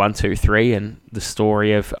pedigree 1, 2, 3, and the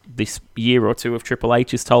story of this year or two of Triple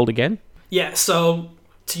H is told again. Yeah, so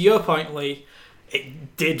to your point, Lee,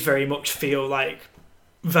 it did very much feel like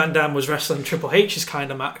Van Dam was wrestling Triple H's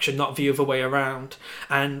kind of match and not the other way around.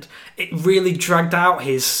 And it really dragged out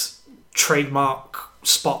his trademark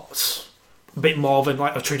spots a bit more than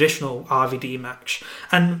like a traditional RVD match.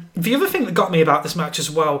 And the other thing that got me about this match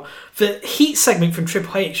as well, the heat segment from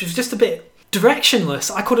Triple H was just a bit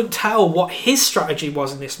directionless. I couldn't tell what his strategy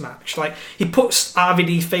was in this match. Like, he puts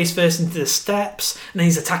RVD face first into the steps, and then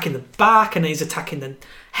he's attacking the back, and then he's attacking the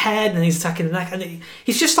head, and then he's attacking the neck, and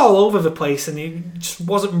he's just all over the place, and he just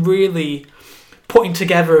wasn't really putting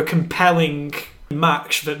together a compelling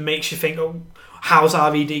match that makes you think, oh, how's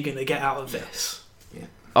RVD going to get out of this?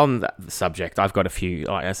 On that subject, I've got a few,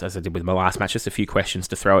 as I did with my last match, just a few questions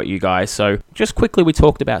to throw at you guys. So just quickly, we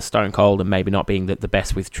talked about Stone Cold and maybe not being the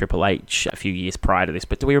best with Triple H a few years prior to this,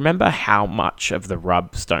 but do we remember how much of the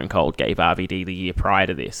rub Stone Cold gave RVD the year prior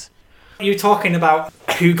to this? You're talking about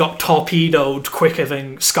who got torpedoed quicker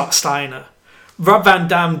than Scott Steiner. Rob Van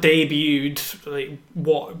Dam debuted,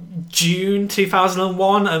 June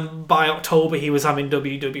 2001, and by October he was having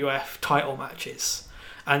WWF title matches.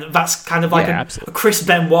 And that's kind of like a Chris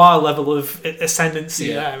Benoit level of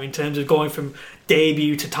ascendancy there in terms of going from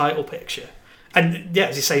debut to title picture. And yeah,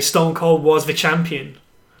 as you say, Stone Cold was the champion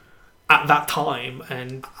at that time.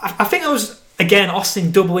 And I think it was, again,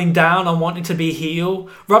 Austin doubling down on wanting to be heel.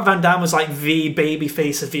 Rob Van Dam was like the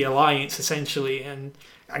babyface of the Alliance, essentially. And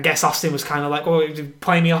I guess Austin was kind of like, oh,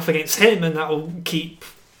 play me off against him and that'll keep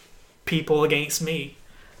people against me.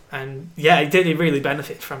 And yeah, he really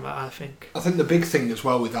benefited from that, I think. I think the big thing as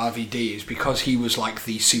well with RVD is because he was like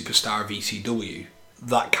the superstar of ECW,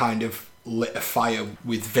 that kind of lit a fire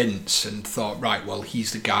with Vince and thought, right, well,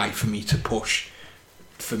 he's the guy for me to push,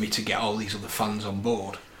 for me to get all these other fans on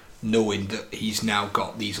board, knowing that he's now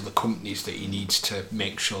got these other companies that he needs to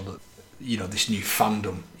make sure that, you know, this new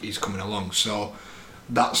fandom is coming along. So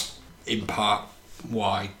that's in part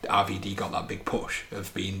why RVD got that big push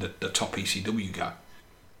of being the top ECW guy.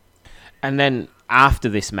 And then after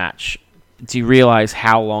this match, do you realise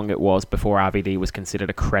how long it was before RVD was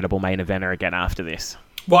considered a credible main eventer again after this?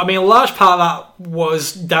 Well, I mean, a large part of that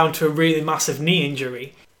was down to a really massive knee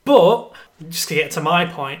injury. But, just to get to my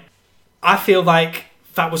point, I feel like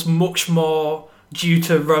that was much more due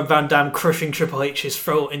to Rob Van Dam crushing Triple H's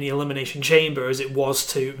throat in the Elimination Chamber as it was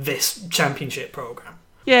to this championship program.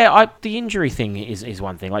 Yeah, the injury thing is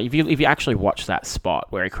one thing. Like if you actually watch that spot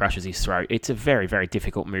where he crushes his throat, it's a very, very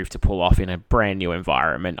difficult move to pull off in a brand new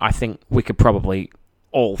environment. I think we could probably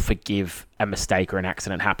all forgive a mistake or an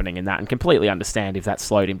accident happening in that and completely understand if that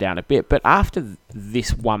slowed him down a bit. But after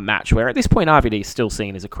this one match, where at this point RVD is still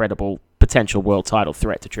seen as a credible potential world title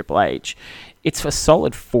threat to Triple H, it's a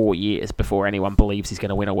solid 4 years before anyone believes he's going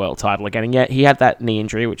to win a world title again. And yet he had that knee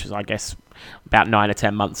injury, which is, I guess, about 9 or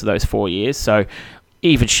 10 months of those 4 years. So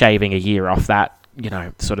even shaving a year off that, you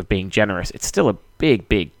know, sort of being generous, it's still a big,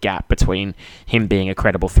 big gap between him being a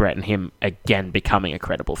credible threat and him again becoming a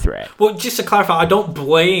credible threat. Well, just to clarify, I don't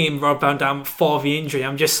blame Rob Van Dam for the injury.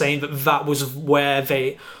 I'm just saying that was where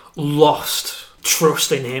they lost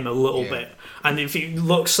trust in him a little bit. And if you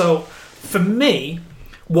look, so for me,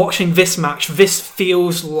 watching this match, this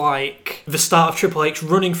feels like the start of Triple H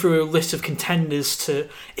running through a list of contenders to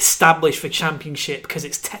establish the championship, because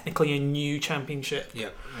it's technically a new championship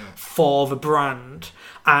for the brand.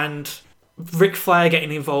 And Ric Flair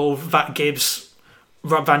getting involved, that gives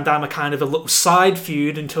Rob Van Dam a kind of a little side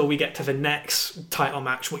feud until we get to the next title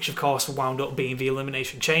match, which of course wound up being the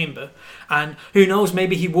Elimination Chamber. And who knows,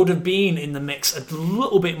 maybe he would have been in the mix a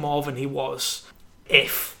little bit more than he was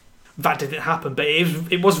if that didn't happen. But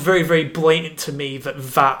it was very, very blatant to me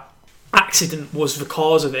that accident was the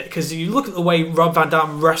cause of it, because you look at the way Rob Van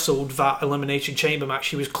Dam wrestled that Elimination Chamber match,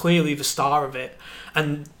 he was clearly the star of it,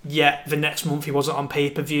 and yet the next month he wasn't on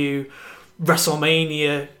pay-per-view.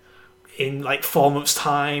 WrestleMania in like 4 months'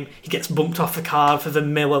 time, he gets bumped off the card for the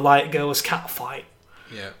Miller Lite Girls catfight.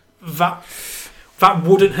 That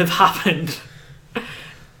wouldn't have happened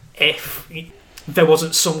if there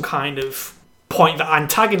wasn't some kind of point that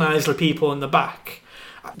antagonised the people in the back.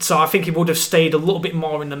 So I think he would have stayed a little bit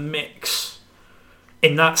more in the mix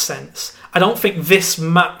in that sense. I don't think this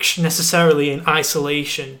match necessarily in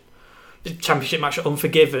isolation, the championship match at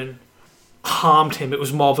Unforgiven, harmed him. It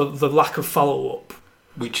was more the lack of follow-up.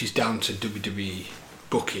 Which is down to WWE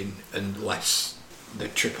booking and less the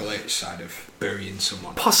Triple H side of burying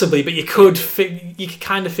someone. Possibly, but you could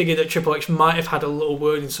kind of figure that Triple H might have had a little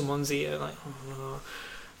word in someone's ear, like,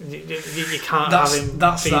 you can't have him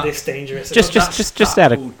be this dangerous. Just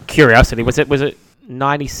out of curiosity, was it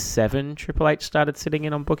 97 Triple H started sitting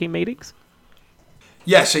in on booking meetings?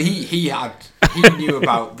 Yeah, so he knew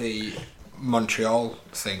about the Montreal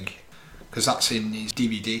thing because that's in his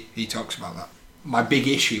DVD. He talks about that. My big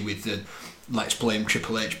issue with the let's blame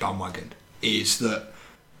Triple H bandwagon is that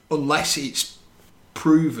unless it's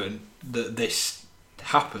proven that this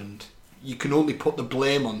happened, you can only put the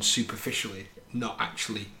blame on superficially, not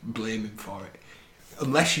actually blame him for it.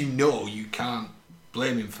 Unless you know, you can't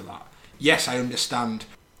blame him for that. Yes, I understand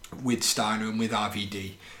with Steiner and with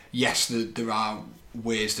RVD, yes, there are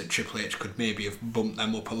ways that Triple H could maybe have bumped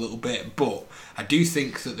them up a little bit, but I do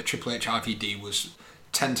think that the Triple H RVD was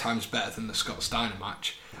 10 times better than the Scott Steiner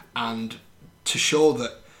match, and to show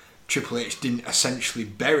that Triple H didn't essentially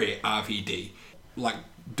bury RVD, like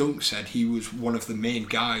Dunk said, he was one of the main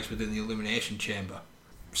guys within the Elimination Chamber.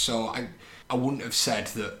 So I wouldn't have said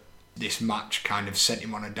that this match kind of sent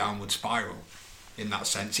him on a downward spiral in that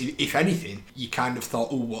sense. If anything, you kind of thought,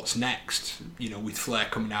 oh, what's next? You know, with Flair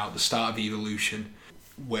coming out at the start of Evolution,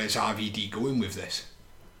 where's RVD going with this?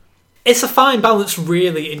 It's a fine balance,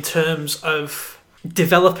 really, in terms of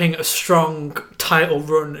developing a strong title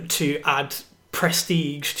run to add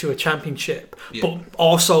prestige to a championship, but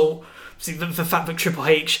also the fact that Triple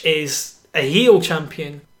H is a heel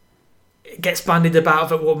champion. It gets bandied about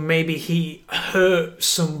that, well, maybe he hurt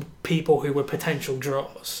some people who were potential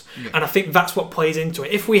draws, and I think that's what plays into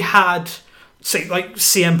it. If we had, say, like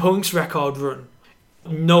CM Punk's record run,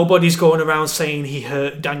 nobody's going around saying he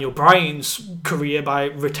hurt Daniel Bryan's career by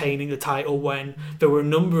retaining the title when there were a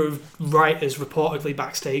number of writers reportedly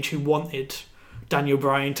backstage who wanted Daniel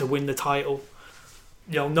Bryan to win the title.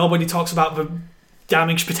 You know, nobody talks about the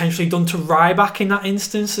damage potentially done to Ryback in that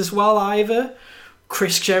instance as well either.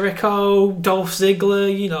 Chris Jericho, Dolph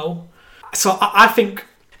Ziggler, you know. So I think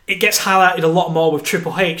it gets highlighted a lot more with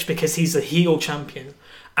Triple H because he's a heel champion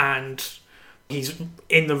and he's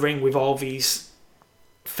in the ring with all these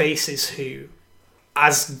faces who,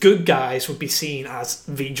 as good guys, would be seen as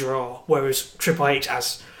the draw, whereas Triple H,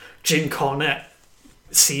 as Jim Cornette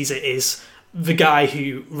sees it, is the guy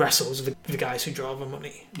who wrestles the guys who draw the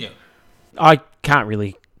money. Yeah, I can't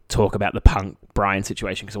really talk about the Punk Bryan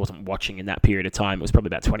situation because I wasn't watching in that period of time. It was probably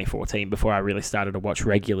about 2014 before I really started to watch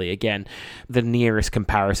regularly again. The nearest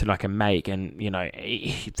comparison I can make, and you know,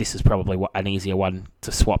 this is probably an easier one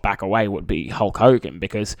to swap back away, would be Hulk Hogan,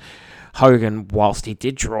 because Hogan, whilst he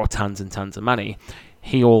did draw tons and tons of money,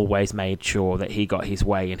 he always made sure that he got his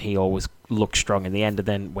way and he always looked strong in the end. And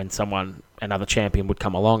then when another champion would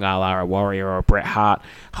come along, a la a Warrior or a Bret Hart,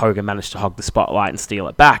 Hogan managed to hog the spotlight and steal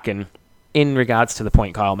it back. And in regards to the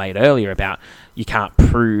point Kyle made earlier about you can't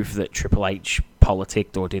prove that Triple H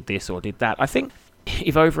politicked or did this or did that, I think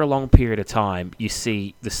if over a long period of time you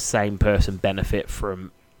see the same person benefit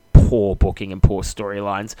from poor booking and poor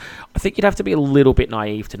storylines, I think you'd have to be a little bit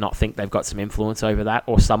naive to not think they've got some influence over that,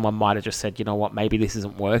 or someone might have just said, you know what, maybe this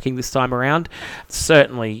isn't working this time around.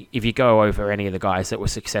 Certainly, if you go over any of the guys that were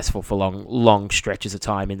successful for long stretches of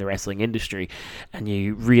time in the wrestling industry, and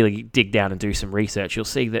you really dig down and do some research, you'll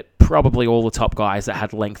see that probably all the top guys that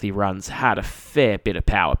had lengthy runs had a fair bit of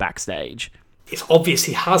power backstage. It's obvious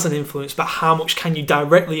he has an influence, but how much can you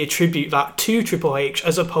directly attribute that to Triple H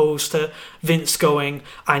as opposed to Vince going,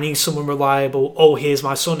 I need someone reliable, oh, here's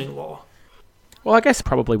my son-in-law? Well, I guess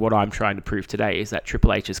probably what I'm trying to prove today is that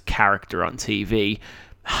Triple H's character on TV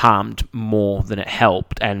harmed more than it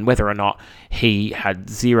helped, and whether or not he had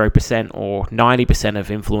 0% or 90% of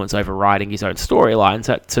influence over writing his own storylines,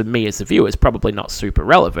 that to me as the viewer is probably not super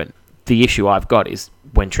relevant. The issue I've got is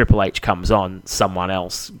when Triple H comes on, someone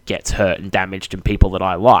else gets hurt and damaged, and people that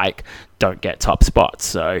I like don't get top spots.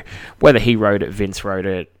 So whether he wrote it, Vince wrote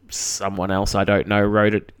it, someone else I don't know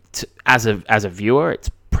wrote it, as a viewer, it's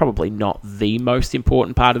probably not the most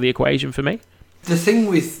important part of the equation for me. The thing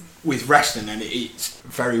with wrestling, and it's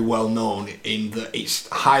very well known in that it's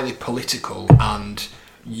highly political, and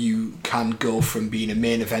you can go from being a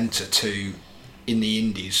main eventer to in the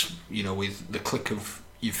indies, you know, with the click of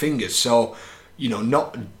your fingers. So, you know,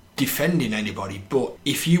 not defending anybody, but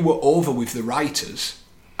if you were over with the writers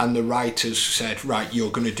and the writers said, right,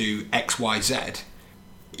 you're going to do X, Y, Z,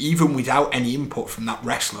 even without any input from that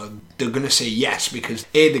wrestler, they're going to say yes, because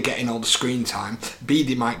A, they're getting all the screen time, B,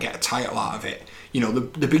 they might get a title out of it. You know,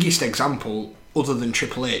 the biggest example, other than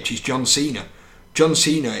Triple H, is John Cena. John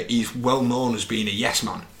Cena is well known as being a yes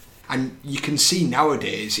man. And you can see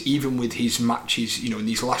nowadays, even with his matches, you know, in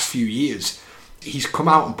these last few years, he's come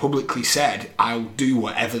out and publicly said, I'll do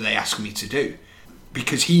whatever they ask me to do.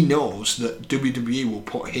 Because he knows that WWE will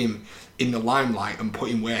put him in the limelight and put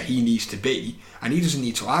him where he needs to be. And he doesn't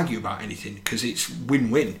need to argue about anything because it's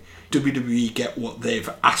win-win. WWE get what they've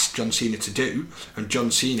asked John Cena to do, and John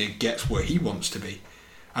Cena gets where he wants to be.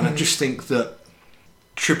 And I just think that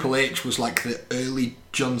Triple H was like the early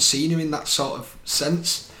John Cena in that sort of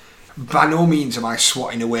sense. By no means am I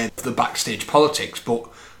swatting away the backstage politics, but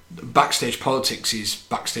backstage politics is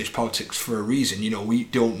backstage politics for a reason. You know, we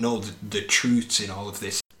don't know the truths in all of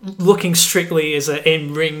this. Looking strictly as an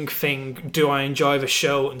in-ring thing, do I enjoy the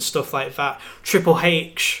show and stuff like that? Triple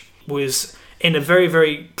H was in a very,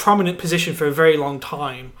 very prominent position for a very long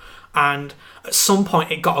time, and at some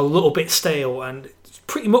point it got a little bit stale, and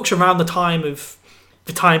pretty much around the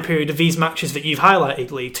time period of these matches that you've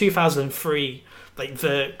highlighted, Lee, 2003, like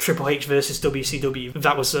the Triple H versus WCW,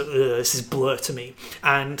 that was this is blur to me.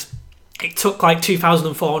 And it took like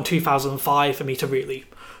 2004 and 2005 for me to really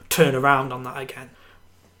turn around on that again.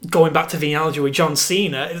 Going back to the analogy with John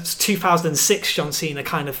Cena, it's 2006 John Cena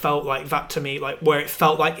kind of felt like that to me, like where it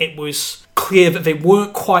felt like it was clear that they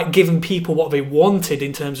weren't quite giving people what they wanted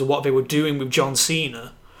in terms of what they were doing with John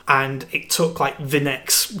Cena. And it took like the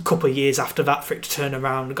next couple of years after that for it to turn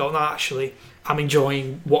around and go, no, actually, I'm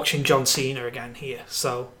enjoying watching John Cena again here.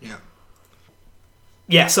 So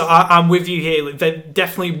so I'm with you here. Like, there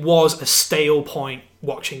definitely was a stale point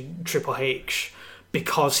watching Triple H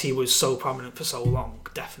because he was so prominent for so long.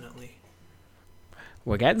 Definitely.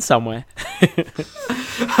 We're getting somewhere.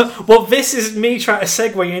 Well, this is me trying to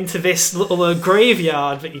segue into this little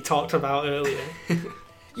graveyard that you talked about earlier.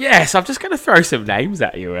 Yes, I'm just going to throw some names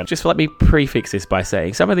at you. And just let me prefix this by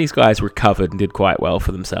saying some of these guys recovered and did quite well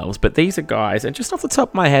for themselves. But these are guys, and just off the top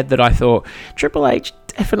of my head, that I thought Triple H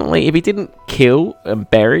definitely, if he didn't kill and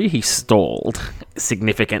bury, he stalled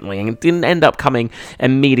significantly and didn't end up coming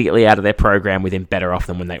immediately out of their program with him better off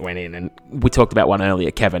than when they went in. And we talked about one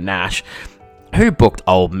earlier, Kevin Nash. Who booked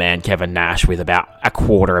old man Kevin Nash with about a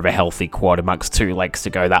quarter of a healthy quad amongst two legs to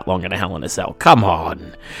go that long in a Hell in a Cell? Come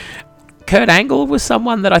on. Kurt Angle was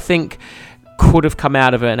someone that I think could have come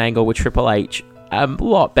out of an angle with Triple H a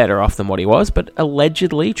lot better off than what he was, but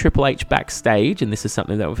allegedly Triple H backstage, and this is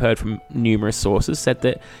something that we've heard from numerous sources, said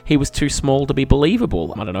that he was too small to be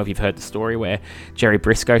believable. I don't know if you've heard the story where Jerry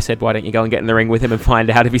Briscoe said, why don't you go and get in the ring with him and find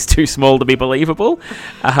out if he's too small to be believable?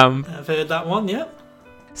 I've heard that one, yeah.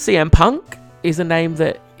 CM Punk is a name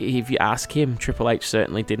that, if you ask him, Triple H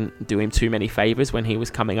certainly didn't do him too many favours when he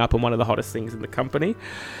was coming up and one of the hottest things in the company.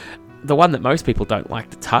 The one that most people don't like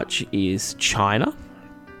to touch is Chyna.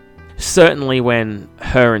 Certainly when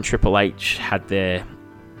her and Triple H had their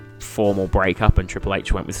formal breakup and Triple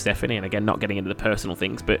H went with Stephanie, and again, not getting into the personal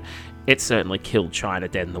things, but it certainly killed Chyna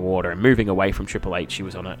dead in the water. And moving away from Triple H, she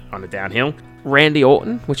was on a downhill. Randy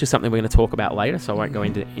Orton, which is something we're going to talk about later, so I won't go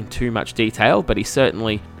into in too much detail, but he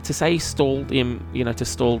certainly, to say he stalled him, to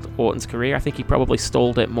stalled Orton's career, I think he probably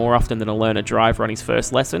stalled it more often than a learner driver on his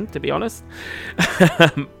first lesson, to be honest.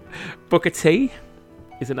 Booker T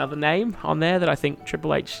is another name on there that I think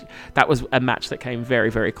Triple H, that was a match that came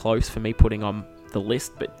very, very close for me putting on the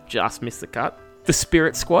list, but just missed the cut. The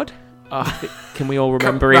Spirit Squad. Can we all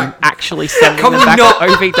remember him actually sending them back to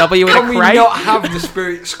OVW in a crate? Can we not have the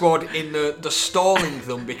Spirit Squad in the stalling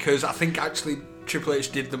them, because I think actually Triple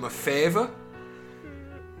H did them a favour?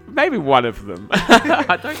 Maybe one of them.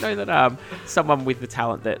 I don't know that someone with the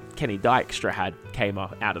talent that Kenny Dykstra had came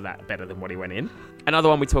out of that better than what he went in. Another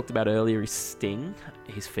one we talked about earlier is Sting.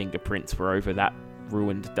 His fingerprints were over that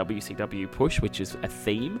ruined WCW push, which is a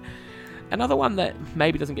theme. Another one that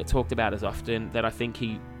maybe doesn't get talked about as often, that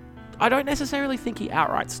I don't necessarily think he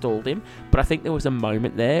outright stalled him, but I think there was a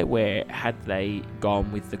moment there where had they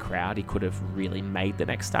gone with the crowd, he could have really made the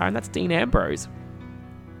next star, and that's Dean Ambrose.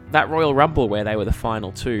 That Royal Rumble where they were the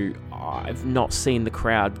final two, I've not seen the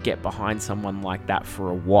crowd get behind someone like that for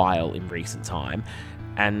a while in recent time.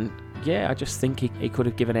 And yeah, I just think he could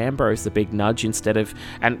have given Ambrose the big nudge instead of...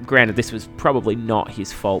 And granted, this was probably not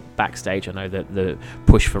his fault backstage. I know that the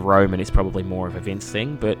push for Roman is probably more of a Vince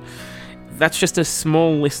thing, but that's just a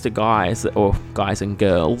small list of guys, or guys and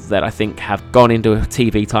girls, that I think have gone into a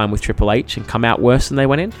TV time with Triple H and come out worse than they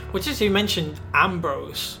went in. Which is, you mentioned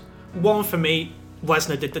Ambrose. One, for me,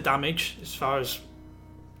 Lesnar did the damage as far as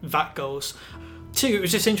that goes. Two, it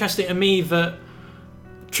was just interesting to me that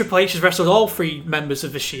Triple H has wrestled all three members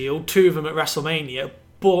of the Shield, two of them at WrestleMania,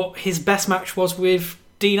 but his best match was with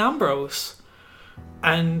Dean Ambrose.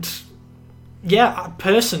 And Yeah,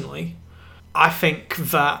 personally, I think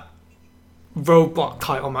that Roadblock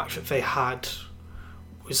title match that they had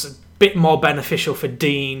was a bit more beneficial for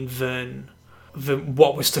Dean than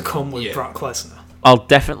what was to come with Brock Lesnar. I'll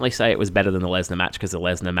definitely say it was better than the Lesnar match because the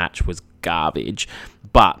Lesnar match was garbage.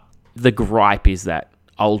 But the gripe is that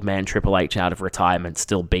old man Triple H out of retirement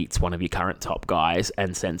still beats one of your current top guys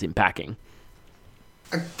and sends him packing.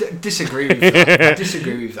 I disagree with that. I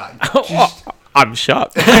disagree with that. I'm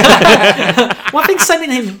shocked. Well, I think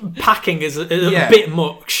sending him packing is a bit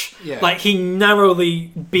much. Yeah. Like, he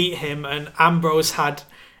narrowly beat him, and Ambrose had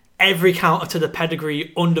every counter to the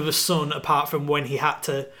pedigree under the sun, apart from when he had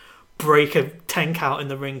to break a 10 count in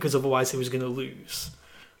the ring because otherwise he was going to lose.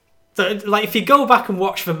 So, like, if you go back and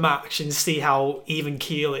watch the match and see how even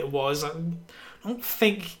keel it was, I don't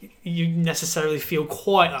think you necessarily feel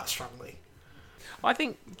quite that strongly. I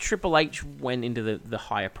think Triple H went into the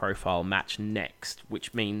higher profile match next,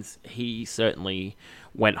 which means he certainly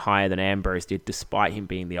went higher than Ambrose did, despite him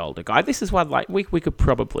being the older guy. This is what, like, we could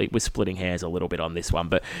probably, we're splitting hairs a little bit on this one,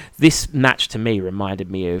 but this match to me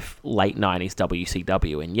reminded me of late 90s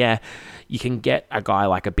WCW. And yeah, you can get a guy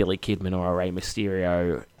like a Billy Kidman or a Rey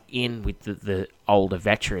Mysterio in with the older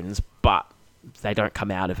veterans, but they don't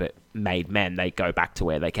come out of it made men. They go back to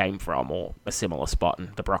where they came from, or a similar spot,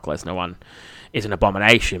 and the Brock Lesnar one is an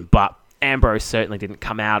abomination. But Ambrose certainly didn't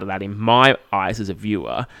come out of that, in my eyes as a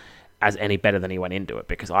viewer, as any better than he went into it,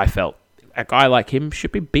 because I felt a guy like him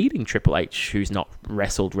should be beating Triple H, who's not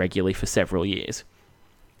wrestled regularly for several years.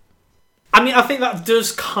 I mean, I think that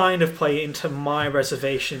does kind of play into my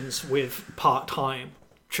reservations with part-time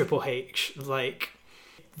Triple H. Like,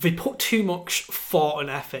 they put too much thought and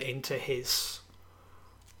effort into his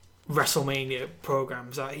WrestleMania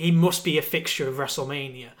programs. He must be a fixture of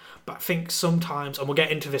WrestleMania. But I think sometimes, and we'll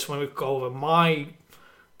get into this when we go over my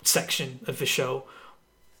section of the show,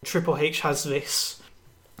 Triple H has this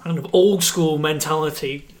kind of old school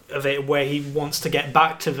mentality of it where he wants to get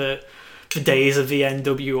back to the days of the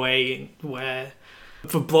NWA, where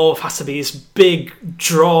the blow-off has to be this big,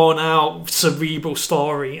 drawn-out, cerebral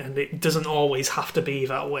story, and it doesn't always have to be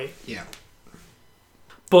that way. Yeah.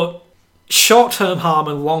 But short-term harm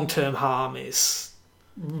and long-term harm is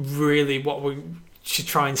really what we should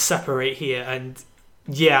try and separate here. And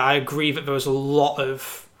yeah, I agree that there was a lot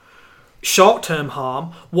of short-term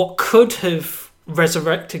harm. What could have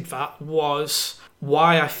resurrected that was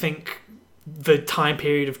why I think the time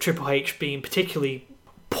period of Triple H being particularly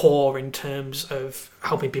poor in terms of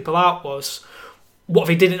helping people out was what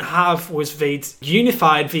they didn't have was they'd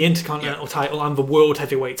unified the Intercontinental title and the World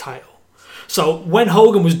Heavyweight title. So when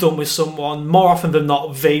Hogan was done with someone, more often than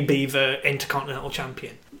not, they'd be the Intercontinental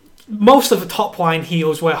champion. Most of the top line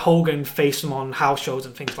heels where Hogan faced them on house shows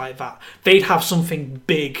and things like that, they'd have something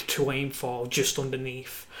big to aim for just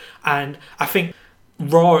underneath. And I think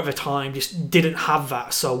Raw at the time just didn't have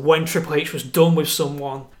that. So when Triple H was done with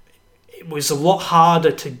someone, it was a lot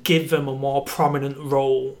harder to give them a more prominent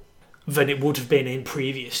role than it would have been in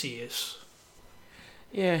previous years.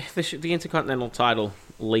 Yeah, the Intercontinental title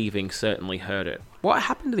leaving certainly hurt it. What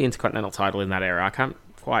happened to the Intercontinental title in that era? I can't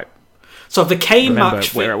quite So the Kane remember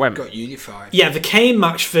match where it went. Got unified. Yeah, the Kane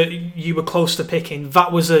match that you were close to picking,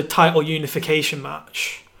 that was a title unification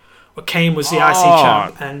match. Where Kane was the IC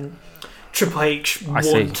champ and Triple H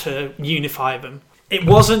won to unify them. It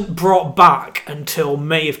wasn't brought back until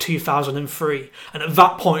May of 2003, and at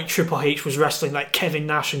that point Triple H was wrestling like Kevin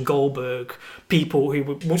Nash and Goldberg, people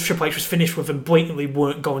who, once Triple H was finished with them, blatantly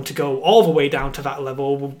weren't going to go all the way down to that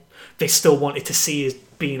level. They still wanted to see as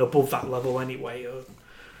being above that level anyway.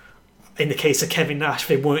 In the case of Kevin Nash,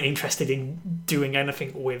 they weren't interested in doing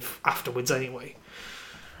anything with afterwards anyway.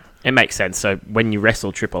 It makes sense. So when you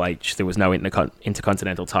wrestled Triple H, there was no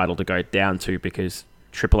Intercontinental title to go down to because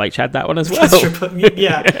Triple H had that one as well.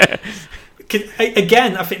 Yeah.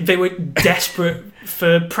 Again, I think they were desperate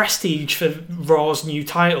for prestige for Raw's new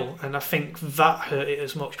title, and I think that hurt it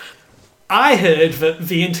as much. I heard that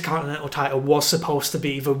the Intercontinental title was supposed to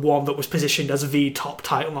be the one that was positioned as the top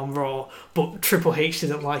title on Raw, but Triple H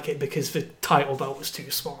didn't like it because the title belt was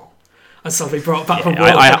too small. And so they brought back the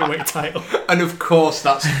World Heavyweight title. And of course,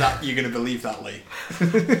 that you're going to believe that, Lee.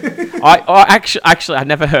 Actually, I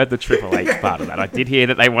never heard the Triple H part of that. I did hear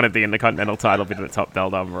that they wanted the Intercontinental title being the top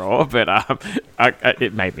belt on Raw, but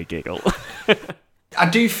it made me giggle. I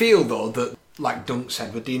do feel, though, that, like Dunk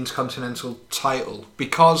said, with the Intercontinental title,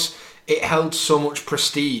 because it held so much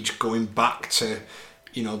prestige going back to,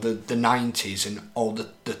 you know, the 90s and all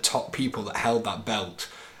the top people that held that belt,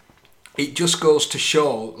 it just goes to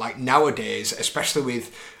show, like nowadays, especially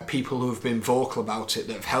with people who have been vocal about it,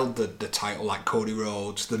 that have held the title, like Cody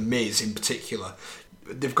Rhodes, The Miz in particular,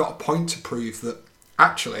 they've got a point to prove that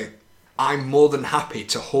actually I'm more than happy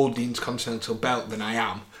to hold the Intercontinental belt than I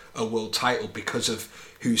am a world title because of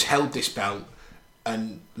who's held this belt,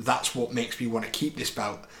 and that's what makes me want to keep this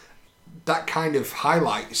belt. That kind of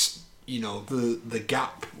highlights, the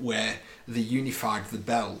gap where they unified the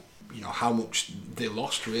belt, how much they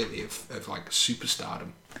lost really of like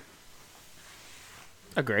superstardom.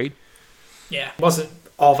 Agreed. Yeah, it wasn't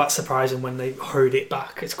all that surprising when they hurried it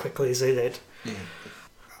back as quickly as they did. Yeah.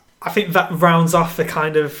 I think that rounds off the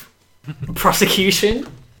kind of prosecution.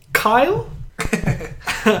 Kyle?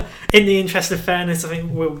 In the interest of fairness, I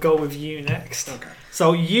think we'll go with you next. Okay.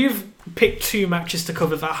 So you've picked 2 matches to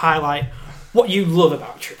cover that highlight what you love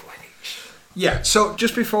about Triple H. Yeah, so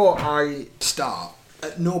just before I start,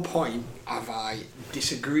 at no point have I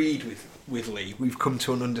disagreed with Lee. We've come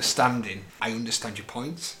to an understanding. I understand your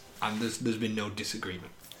points, and there's been no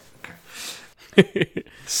disagreement. Okay.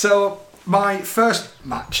 So my first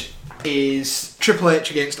match is Triple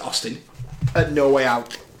H against Austin at No Way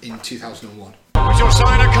Out in 2001. We shall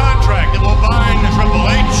sign a contract that will bind Triple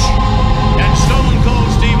H and Stone Cold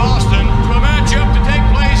Steve Austin to a matchup to take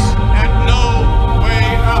place at No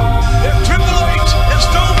Way Out. If Triple H and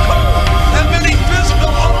Stone Cold have any physical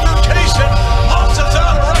altercation, Austin's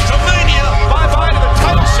out of WrestleMania. Bye-bye to the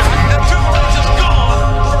title shot, and Triple H is gone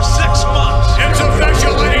for 6 months. It's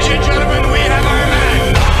official, ladies and gentlemen, we have our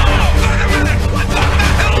man. Oh, wait a minute, what the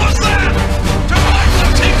hell was that? Triple H with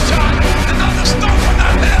a team shot, and now the stomp from the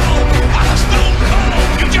hell on a Stone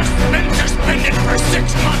Cold. You just been suspended for 6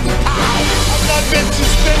 months, pal. I've not been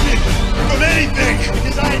suspended from anything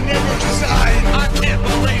because I never signed. I can't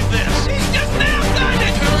believe this. He's just now signed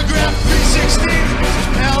it. Paragraph 316.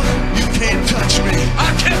 Pal, you can't touch me. I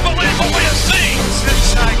can't believe what we have seen.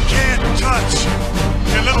 Since I can't touch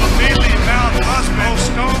your little mealy-mouthed husband,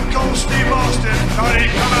 Stone Cold Steve Austin, thought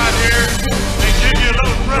he'd come out here and give you a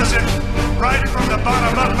little present right from the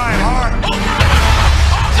bottom of my heart. Oh,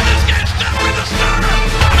 Austin is getting stuck with the starter.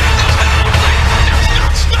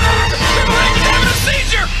 Triple H is having a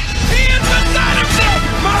seizure. He is beside himself.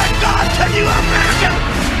 My God, can you imagine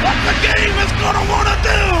what the game is going to want to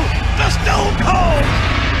do to Stone Cold?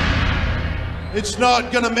 It's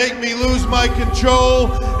not going to make me lose my control.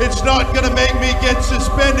 It's not going to make me get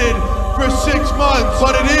suspended for 6 months.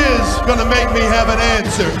 But it is going to make me have an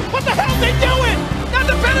answer. What the hell's they doing? Not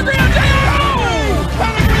the pedigree of JR! Oh!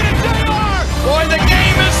 Pedigree of JR! Boy, the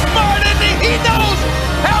game is smart, isn't he? He knows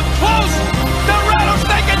how close the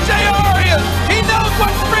Rattlesnake and JR is. He knows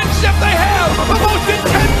what friendship they have. The most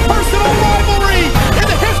intense personal rivalry in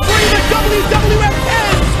the history of the WWF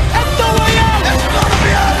ends at No Way Out. It's going to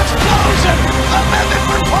be an explosion. A method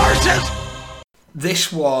for Parsons.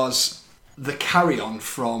 This was the carry-on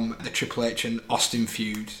from the Triple H and Austin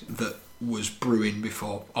feud that was brewing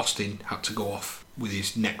before Austin had to go off with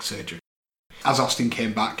his neck surgery. As Austin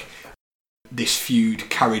came back, this feud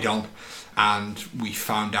carried on, and we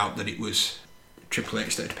found out that it was Triple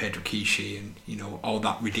H that had paid Rikishi and, all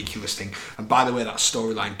that ridiculous thing. And by the way, that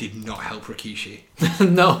storyline did not help Rikishi.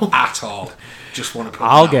 No. At all. Just want to put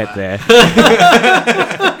I'll that get there.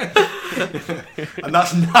 And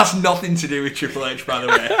that's nothing to do with Triple H, by the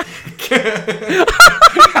way.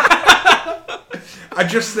 I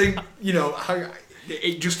just think,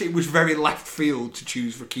 it was very left field to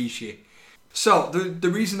choose Rikishi. So, the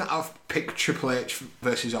reason that I've picked Triple H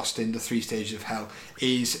versus Austin, the 3 stages of hell,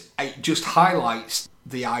 is it just highlights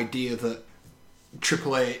the idea that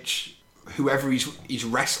Triple H, whoever he's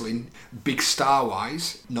wrestling, big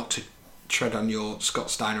star-wise, not to tread on your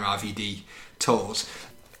Scott Steiner RVD toes,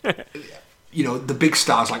 the big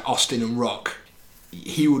stars like Austin and Rock,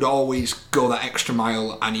 he would always go that extra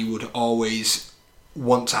mile, and he would always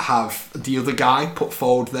want to have the other guy put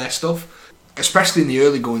forward their stuff. Especially in the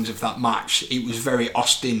early goings of that match, it was very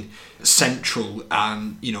Austin central,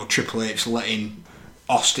 and Triple H letting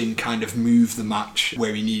Austin kind of move the match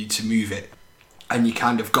where he needed to move it, and you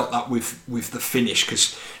kind of got that with the finish,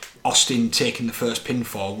 because Austin taking the first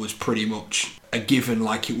pinfall was pretty much a given,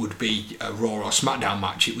 like it would be a Raw or SmackDown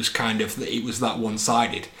match. It was it was that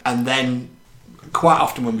one-sided. And then quite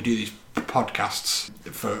often when we do these podcasts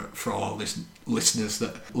for all listeners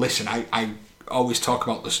that listen, I always talk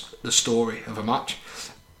about the story of a match.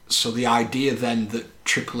 So the idea then that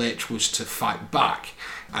Triple H was to fight back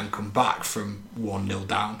and come back from 1-0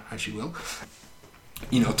 down, as you will,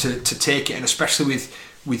 to take it, and especially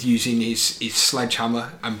with using his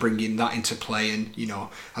sledgehammer and bringing that into play, and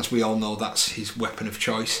as we all know, that's his weapon of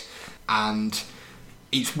choice. And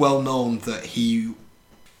it's well known that he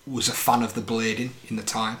was a fan of the blading in the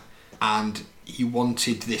time, and he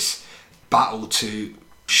wanted this battle to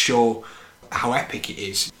show how epic it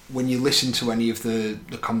is. When you listen to any of the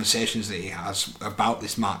conversations that he has about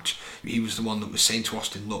this match, he was the one that was saying to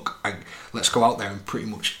Austin, look, let's go out there and pretty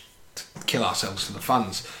much kill ourselves for the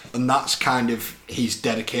fans. And that's kind of his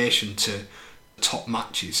dedication to top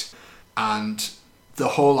matches. And the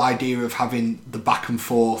whole idea of having the back and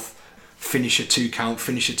forth, finish a two count,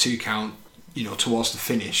 towards the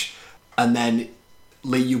finish. And then,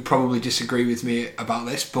 Lee, you probably disagree with me about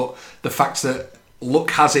this, but the fact that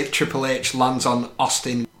luck has it, Triple H lands on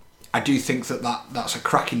Austin, I do think that's a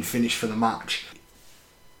cracking finish for the match.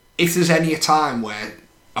 If there's any time where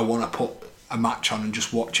I want to put a match on and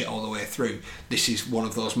just watch it all the way through, this is one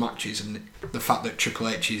of those matches, and the fact that Triple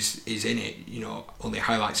H is in it, only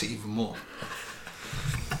highlights it even more.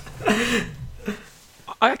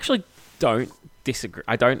 I actually don't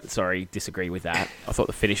disagree with that. I thought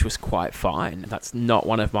the finish was quite fine. That's not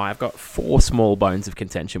one of I've got 4 small bones of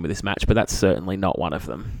contention with this match, but that's certainly not one of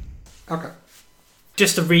them. Okay.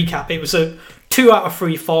 Just to recap, it was a 2 out of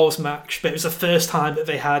 3 falls match, but it was the first time that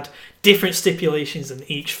they had different stipulations in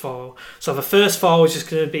each fall. So the first fall was just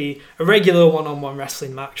going to be a regular one-on-one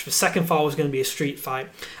wrestling match. The second fall was going to be a street fight,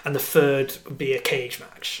 and the third would be a cage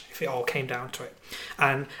match, if it all came down to it.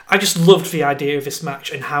 And I just loved the idea of this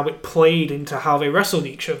match and how it played into how they wrestled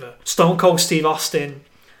each other. Stone Cold Steve Austin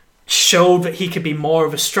showed that he could be more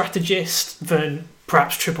of a strategist than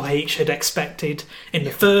perhaps Triple H had expected in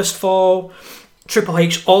the first fall. Triple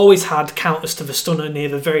H always had counters to the stunner near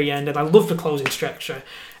the very end, and I love the closing stretcher.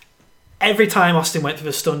 Every time Austin went for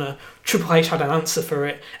the stunner, Triple H had an answer for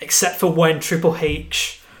it, except for when Triple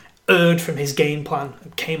H erred from his game plan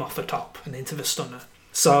and came off the top and into the stunner.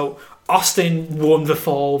 So Austin won the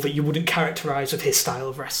fall that you wouldn't characterise with his style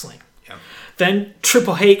of wrestling. Yep. Then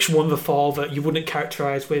Triple H won the fall that you wouldn't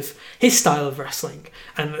characterise with his style of wrestling.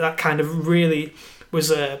 And that kind of really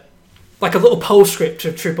was like a little postscript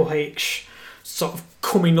of Triple H sort of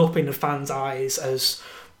coming up in the fans' eyes as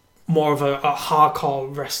more of a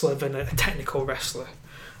hardcore wrestler than a technical wrestler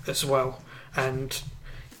as well. And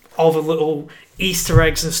all the little Easter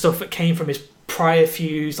eggs and stuff that came from his prior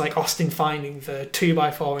feuds, like Austin finding the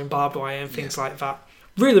 2x4 in barbed wire and things like that.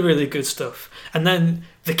 Really, really good stuff. And then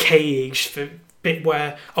the cage, the bit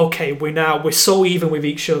where, okay, we're so even with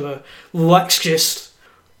each other, let's just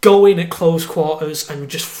go in at close quarters and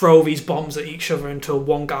just throw these bombs at each other until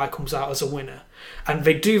one guy comes out as a winner. And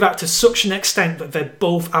they do that to such an extent that they're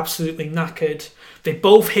both absolutely knackered. They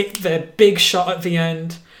both hit their big shot at the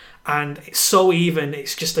end, and it's so even,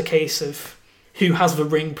 it's just a case of who has the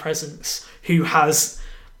ring presence, who has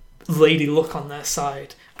Lady Luck on their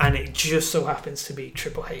side, and it just so happens to be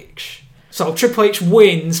Triple H. So Triple H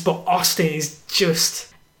wins, but Austin is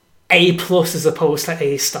just A+ as opposed to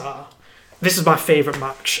A*. This is my favourite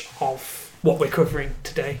match of what we're covering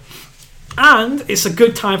today. And it's a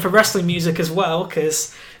good time for wrestling music as well,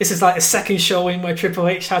 because this is like the second showing where Triple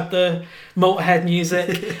H had the Motorhead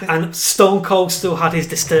music and Stone Cold still had his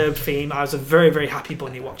Disturbed theme. I was a very, very happy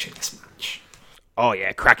bunny watching this match. Oh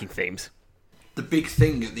yeah, cracking themes. The big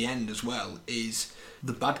thing at the end as well is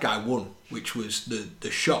the bad guy won, which was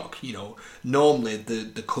the shock. Normally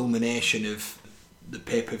the culmination of the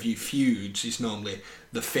pay-per-view feuds is normally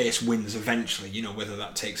the face wins eventually, whether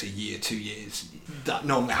that takes a year, 2 years. That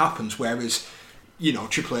normally happens, whereas,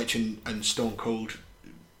 Triple H and Stone Cold,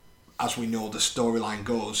 as we know the storyline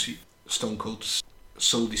goes, Stone Cold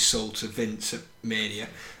sold his soul to Vince at Mania,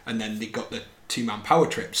 and then they got the 2-man power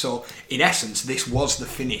trip. So, in essence, this was the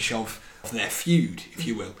finish of their feud, if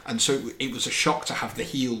you will. And so it was a shock to have the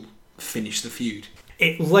heel finish the feud.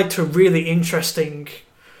 It led to a really interesting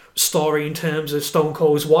story in terms of Stone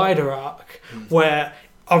Cold's wider arc, where,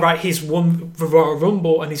 alright, he's won the Royal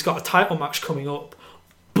Rumble and he's got a title match coming up,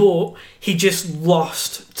 but he just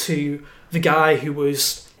lost to the guy who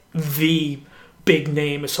was the big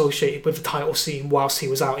name associated with the title scene whilst he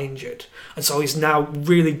was out injured. And so he's now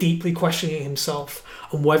really deeply questioning himself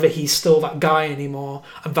on whether he's still that guy anymore.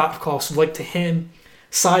 And that, of course, led to him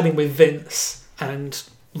siding with Vince and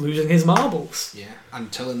losing his marbles. Yeah,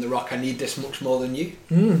 and telling The Rock, I need this much more than you.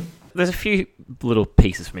 There's a few little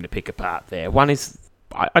pieces for me to pick apart there. One is,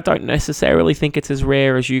 I don't necessarily think it's as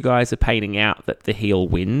rare as you guys are painting out that the heel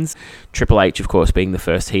wins. Triple H, of course, being the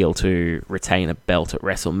first heel to retain a belt at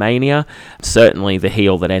WrestleMania. Certainly the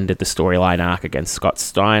heel that ended the storyline arc against Scott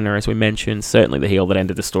Steiner, as we mentioned. Certainly the heel that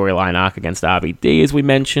ended the storyline arc against RVD, as we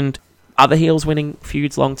mentioned. Other heels winning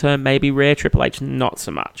feuds long-term may be rare. Triple H, not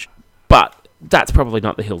so much. But that's probably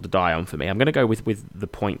not the hill to die on for me. I'm going to go with the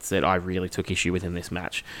points that I really took issue with in this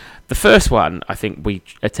match. The first one, I think we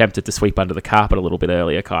attempted to sweep under the carpet a little bit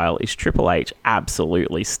earlier, Kyle, is Triple H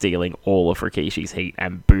absolutely stealing all of Rikishi's heat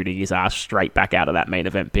and booting his ass straight back out of that main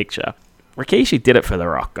event picture. Rikishi did it for The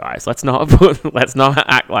Rock, guys. Let's not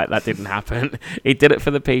act like that didn't happen. He did it for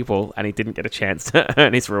the people, and he didn't get a chance to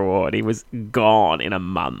earn his reward. He was gone in a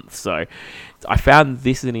month. So I found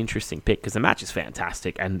this an interesting pick because the match is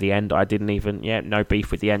fantastic, and the end, I didn't even, no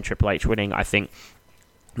beef with the end. Triple H winning, I think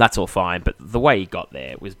that's all fine. But the way he got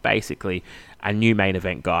there was basically a new main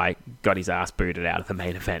event guy got his ass booted out of the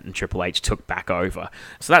main event, and Triple H took back over.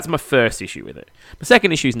 So that's my first issue with it. The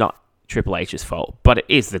second issue is not Triple H's fault, but it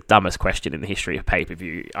is the dumbest question in the history of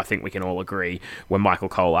pay-per-view. I think we can all agree when Michael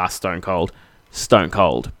Cole asked Stone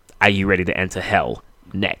Cold, are you ready to enter hell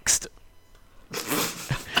next?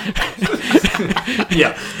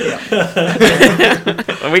 Yeah.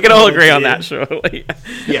 We can all agree on that, surely.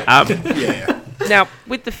 Yeah. Now,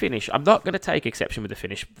 with the finish, I'm not going to take exception with the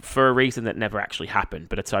finish for a reason that never actually happened,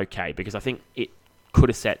 but it's okay, because I think it could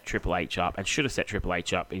have set Triple H up and should have set Triple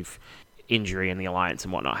H up if injury and the alliance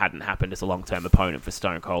and whatnot hadn't happened as a long-term opponent for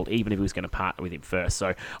Stone Cold, even if he was going to partner with him first.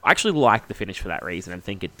 So I actually like the finish for that reason and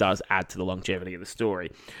think it does add to the longevity of the story.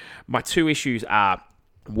 My two issues are,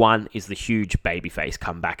 one is the huge babyface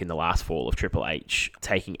comeback in the last fall of Triple H,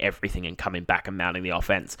 taking everything and coming back and mounting the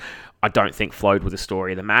offense. I don't think flowed with the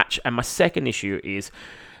story of the match. And my second issue is,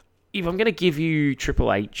 if I'm going to give you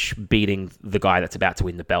Triple H beating the guy that's about to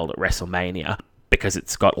win the belt at WrestleMania, because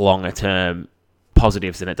it's got longer-term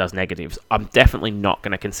positives than it does negatives, I'm definitely not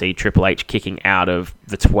going to concede Triple H kicking out of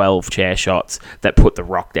the 12 chair shots that put The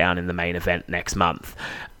Rock down in the main event next month.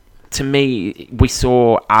 To me, we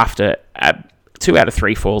saw after 2 out of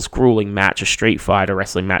 3 falls, grueling match, a street fight, a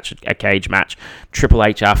wrestling match, a cage match, Triple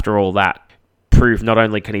H, after all that, proved not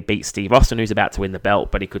only can he beat Steve Austin, who's about to win the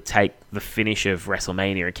belt, but he could take the finish of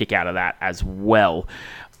WrestleMania and kick out of that as well.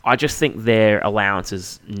 I just think their allowance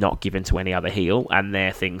is not given to any other heel, and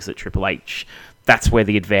they're things that Triple H, that's where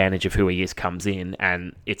the advantage of who he is comes in,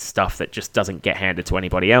 and it's stuff that just doesn't get handed to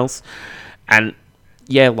anybody else. And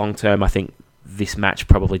yeah, long term, I think this match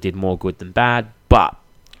probably did more good than bad, but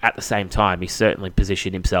at the same time, he certainly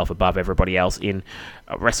positioned himself above everybody else in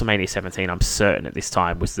WrestleMania 17. I'm certain at this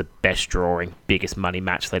time was the best drawing, biggest money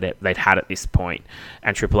match they'd had at this point,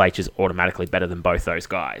 and Triple H is automatically better than both those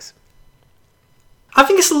guys. I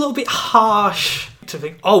think it's a little bit harsh to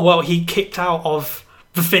think, oh, well, he kicked out of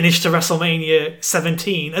the finish to WrestleMania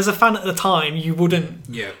 17. As a fan at the time, you wouldn't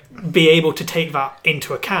be able to take that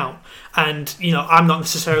into account. And, I'm not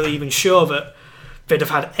necessarily even sure that they'd have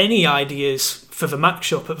had any ideas for the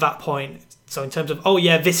matchup at that point. So in terms of, oh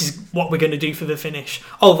yeah, this is what we're going to do for the finish.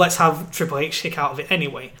 Oh, let's have Triple H kick out of it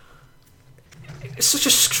anyway. It's such a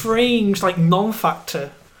strange,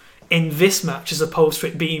 non-factor in this match as opposed to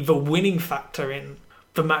it being the winning factor in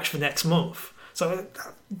the match for next month. So it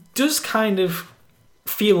does kind of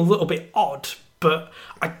feel a little bit odd, but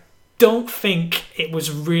I don't think it was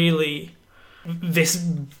really this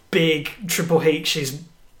big Triple H is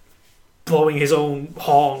blowing his own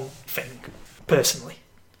horn thing, personally.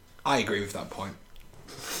 I agree with that point.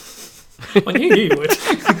 I knew you would.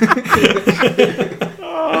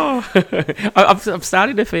 I'm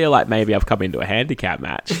starting to feel like maybe I've come into a handicap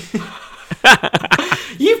match.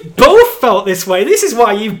 You've both felt this way. This is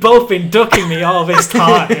why you've both been ducking me all this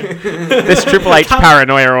time. There's Triple H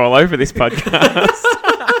paranoia all over this podcast.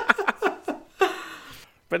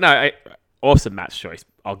 But no, awesome match choice.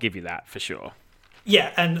 I'll give you that for sure.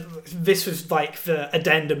 Yeah, and this was the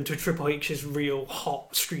addendum to Triple H's real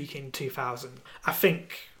hot streak in 2000. I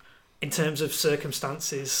think, in terms of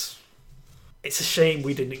circumstances, it's a shame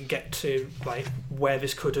we didn't get to where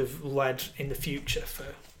this could have led in the future for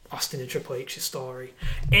Austin and Triple H's story.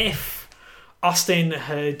 If Austin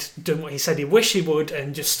had done what he said he wished he would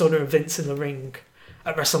and just Stunner and Vince in the ring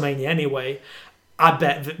at WrestleMania anyway, I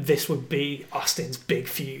bet that this would be Austin's big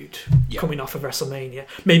feud coming off of WrestleMania.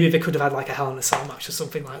 Maybe they could have had a Hell in a Cell match or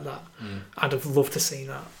something like that. I'd have loved to see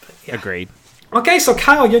that. But yeah. Agreed. Okay, so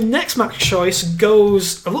Kyle, your next match choice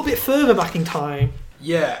goes a little bit further back in time.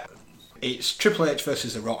 Yeah, it's Triple H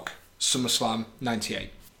versus The Rock, SummerSlam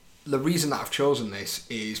 98. The reason that I've chosen this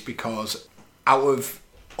is because out of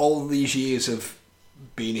all these years of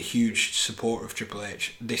being a huge supporter of Triple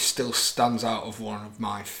H, this still stands out of one of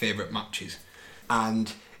my favourite matches.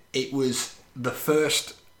 And it was the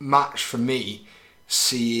first match for me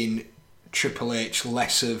seeing Triple H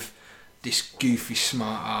less of this goofy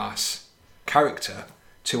smart ass character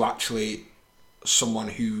to actually someone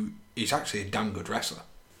who is actually a damn good wrestler.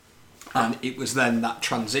 And it was then that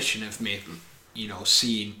transition of me,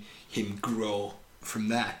 seeing him grow from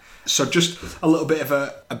there. So just a little bit of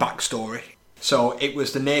a backstory. So it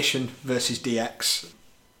was the Nation versus DX.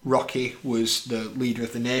 Rocky was the leader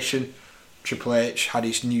of the Nation. Triple H had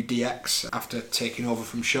his new DX after taking over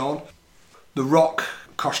from Shawn. The Rock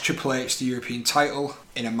cost Triple H the European title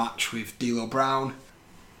in a match with D'Lo Brown.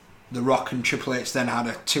 The Rock and Triple H then had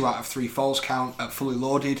a 2 out of 3 falls count at Fully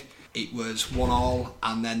Loaded. It was 1-1,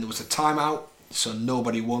 and then there was a timeout, so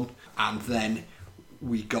nobody won. And then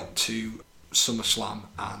we got to SummerSlam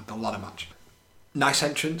and the ladder match. Nice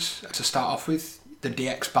entrance to start off with. The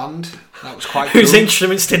DX band, that was quite Whose cool.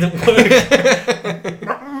 instruments didn't work.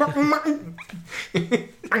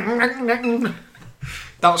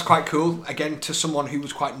 That was quite cool. Again, to someone who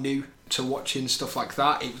was quite new to watching stuff like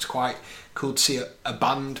that, it was quite cool to see a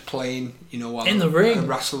band playing, while in the ring, a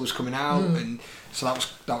wrestler was coming out, and so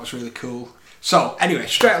that was really cool. So anyway,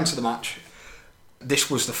 straight onto the match.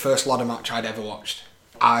 This was the first ladder match I'd ever watched.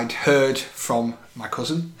 I'd heard from my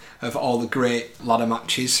cousin of all the great ladder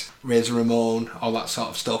matches, Razor Ramon, all that sort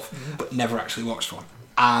of stuff, but never actually watched one.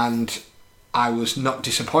 And I was not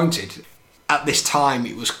disappointed. At this time,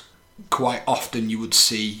 it was quite often you would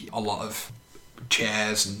see a lot of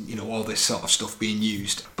chairs and all this sort of stuff being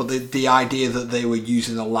used. But the idea that they were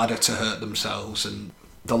using a ladder to hurt themselves, and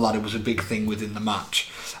the ladder was a big thing within the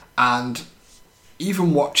match. And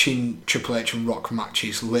even watching Triple H and Rock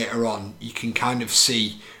matches later on, you can kind of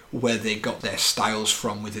see where they got their styles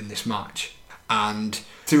from within this match. And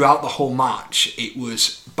throughout the whole match, it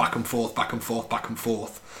was back and forth, back and forth, back and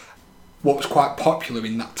forth. What was quite popular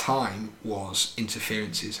in that time was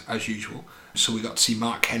interferences, as usual. So we got to see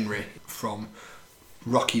Mark Henry from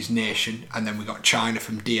Rocky's Nation, and then we got China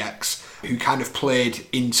from DX, who kind of played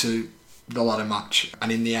into the ladder match,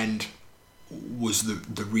 and in the end was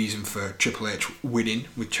the reason for Triple H winning,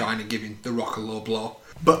 with China giving The Rock a low blow.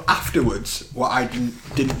 But afterwards, what I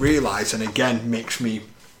didn't realise, and again makes me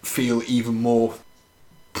feel even more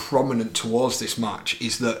prominent towards this match,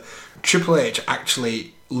 is that Triple H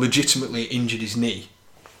actually legitimately injured his knee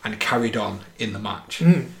and carried on in the match.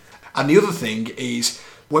 And the other thing is,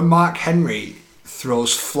 when Mark Henry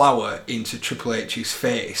throws flour into Triple H's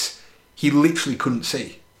face, he literally couldn't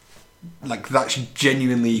see. Like, that's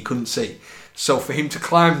genuinely he couldn't see. So for him to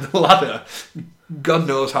climb the ladder, God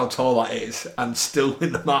knows how tall that is, and still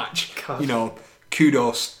win the match, God.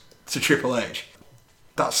 Kudos to Triple H.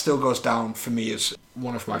 That still goes down for me as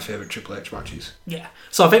one of my favourite Triple H matches. Yeah.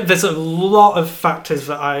 So I think there's a lot of factors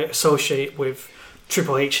that I associate with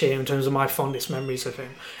Triple H here in terms of my fondest memories of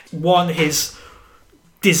him. One, his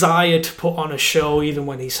desire to put on a show even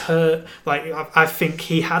when he's hurt. Like, I think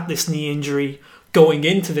he had this knee injury going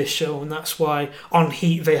into this show, and that's why on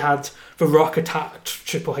Heat they had The Rock attacked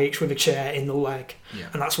Triple H with a chair in the leg. Yeah.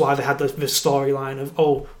 And that's why they had the storyline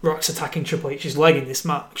of, Rock's attacking Triple H's leg in this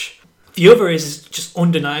match. The other is just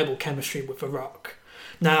undeniable chemistry with The Rock.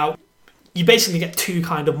 Now, you basically get two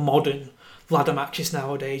kind of modern ladder matches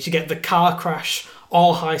nowadays. You get the car crash,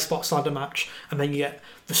 all high spots ladder match, and then you get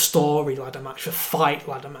the story ladder match, the fight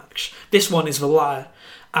ladder match. This one is the ladder,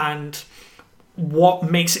 and what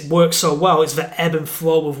makes it work so well is the ebb and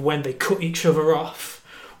flow of when they cut each other off,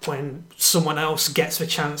 when someone else gets the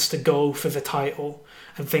chance to go for the title,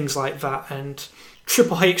 and things like that. And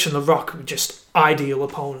Triple H and The Rock were just ideal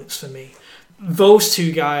opponents for me. Those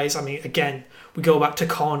two guys, I mean, again, we go back to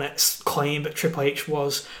Cornette's claim that Triple H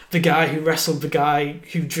was the guy who wrestled the guy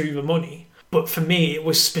who drew the money. But for me, it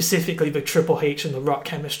was specifically the Triple H and The Rock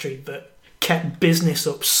chemistry that kept business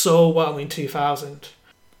up so well in 2000.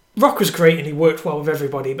 Rock was great and he worked well with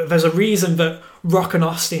everybody, but there's a reason that Rock and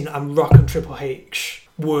Austin and Rock and Triple H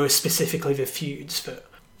were specifically the feuds that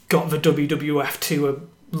got the WWF to a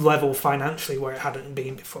level financially where it hadn't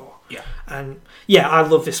been before. Yeah. And yeah, I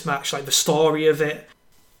love this match, like the story of it.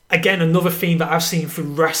 Again, another theme that I've seen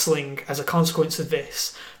through wrestling as a consequence of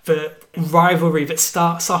this, the rivalry that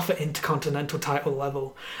starts off at Intercontinental title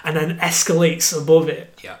level and then escalates above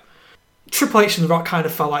it. Yeah. Triple H and The Rock kind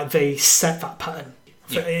of felt like they set that pattern.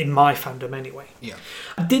 In my fandom anyway. Yeah.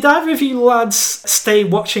 Did either of you lads stay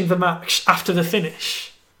watching the match after the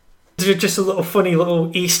finish? Just a little funny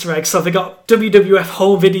little Easter egg. So they got WWF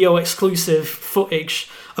home video exclusive footage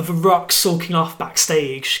of The Rock sulking off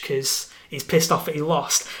backstage because he's pissed off that he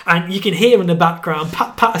lost. And you can hear in the background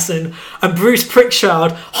Pat Patterson and Bruce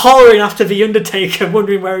Prichard hollering after The Undertaker,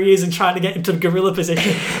 wondering where he is and trying to get into the gorilla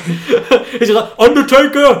position. He's like,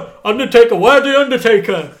 Undertaker! Undertaker! Where's The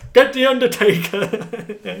Undertaker? Get The Undertaker!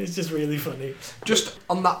 It's just really funny. Just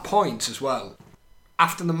on that point as well,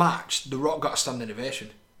 after the match, The Rock got a standing ovation.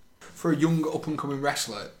 For a young up-and-coming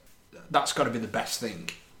wrestler, that's got to be the best thing.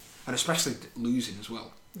 And especially losing as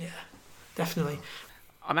well. Yeah, definitely.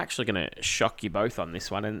 I'm actually going to shock you both on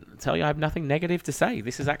this one and tell you I have nothing negative to say.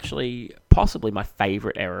 This is actually possibly my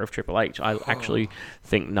favourite era of Triple H. I actually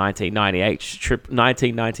think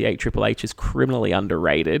 1998 Triple H is criminally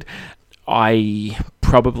underrated. I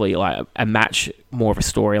probably like a match, more of a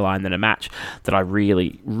storyline than a match that I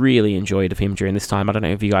really, really enjoyed of him during this time. I don't know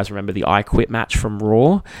if you guys remember the I Quit match from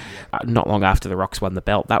Raw, not long after The Rock's won the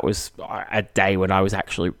belt. That was a day when I was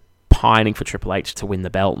actually pining for Triple H to win the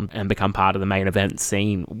belt and become part of the main event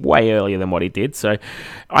scene way earlier than what he did. So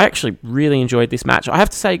I actually really enjoyed this match. I have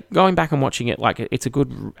to say, going back and watching it, like, it's a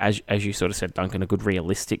good, as you sort of said, Duncan, a good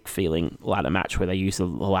realistic feeling ladder match where they use the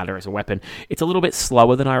ladder as a weapon. It's a little bit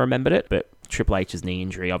slower than I remembered it, but Triple H's knee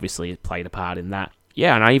injury obviously played a part in that.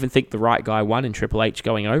 Yeah, and I even think the right guy won in Triple H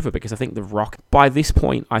going over, because I think The Rock, by this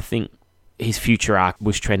point, I think his future arc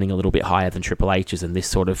was trending a little bit higher than Triple H's, and this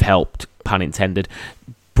sort of helped, pun intended,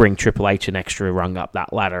 bring Triple H an extra rung up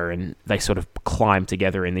that ladder, and they sort of climbed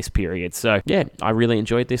together in this period. So yeah, I really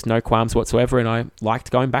enjoyed this, no qualms whatsoever, and I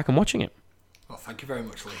liked going back and watching it. Well, thank you very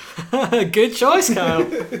much, Lee. Good choice, Kyle.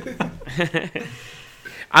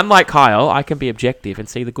 Unlike Kyle, I can be objective and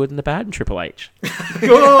see the good and the bad in Triple H.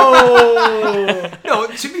 Oh! No,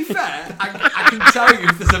 to be fair, I can tell you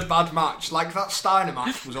if there's a bad match. Like, that Steiner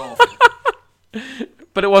match was awful.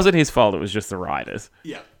 But it wasn't his fault, it was just the writers.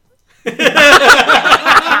 Yeah.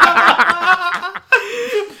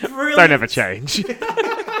 Don't ever change.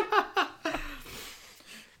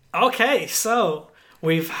 Okay, so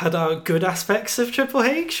we've had our good aspects of Triple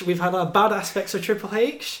H, we've had our bad aspects of Triple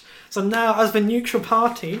H. So now, as the neutral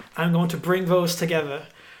party, I'm going to bring those together.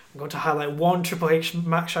 I'm going to highlight one Triple H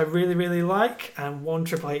match I really, really like, and one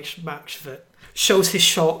Triple H match that shows his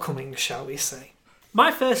shortcomings, shall we say. My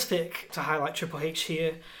first pick to highlight Triple H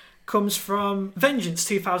here comes from Vengeance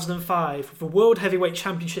 2005, with the World Heavyweight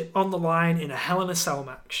Championship on the line in a Hell in a Cell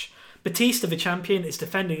match. Batista, the champion, is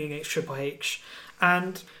defending against Triple H,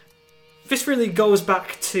 and this really goes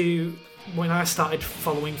back to when I started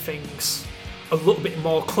following things a little bit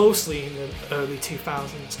more closely in the early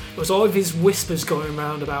 2000s. There was all of these whispers going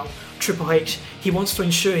around about Triple H. He wants to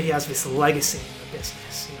ensure he has this legacy in the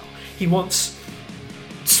business. You know, he wants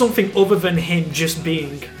something other than him just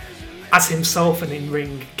being, as himself, an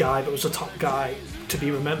in-ring guy that was a top guy to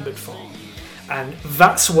be remembered for. And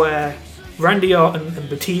that's where Randy Orton and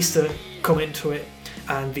Batista come into it,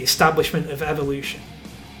 and the establishment of Evolution.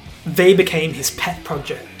 They became his pet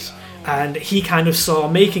project, and he kind of saw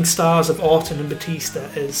making stars of Orton and Batista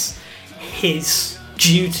as his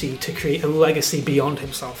duty to create a legacy beyond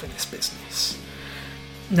himself in this business.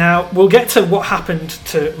 Now, we'll get to what happened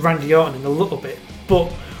to Randy Orton in a little bit,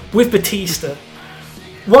 but with Batista,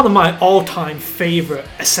 one of my all-time favourite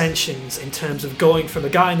ascensions in terms of going from a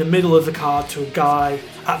guy in the middle of the card to a guy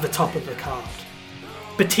at the top of the card.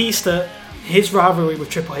 Batista, his rivalry with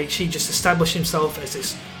Triple H, he just established himself as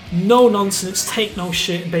this no-nonsense,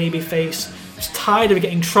 take-no-shit babyface. He was tired of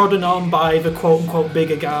getting trodden on by the quote-unquote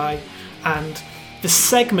bigger guy, and the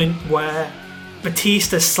segment where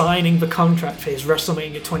Batista's signing the contract for his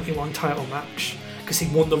WrestleMania 21 title match, because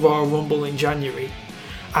he won the Royal Rumble in January,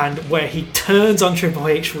 and where he turns on Triple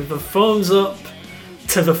H with the thumbs up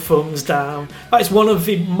to the thumbs down. That is one of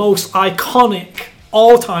the most iconic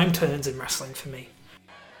all-time turns in wrestling for me.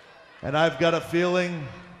 And I've got a feeling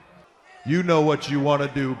you know what you want to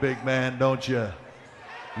do, big man, don't you?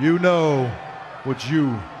 You know what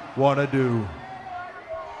you want to do.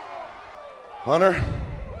 Hunter,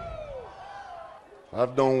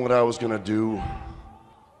 I've known what I was going to do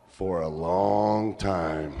for a long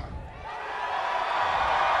time.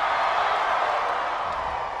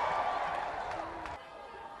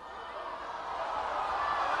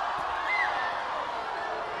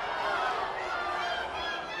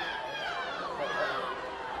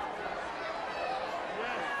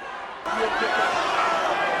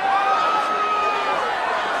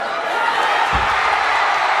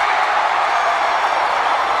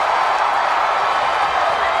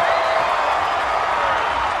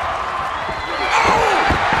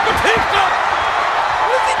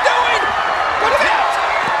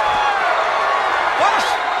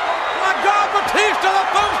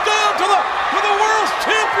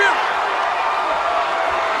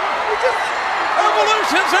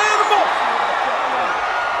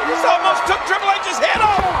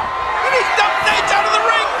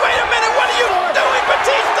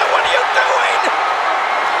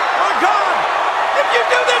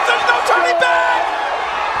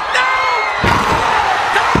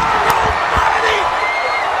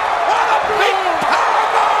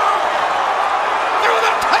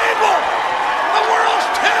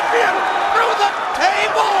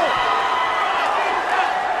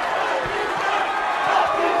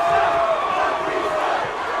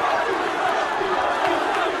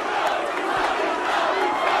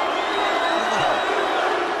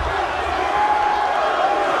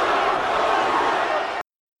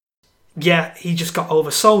 yeah, he just got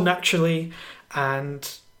over so naturally, and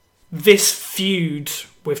this feud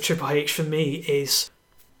with Triple H for me is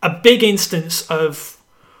a big instance of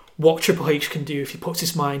what Triple H can do if he puts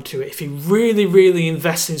his mind to it. If he really, really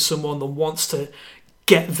invests in someone that wants to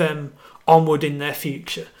get them onward in their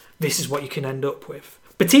future, this is what you can end up with.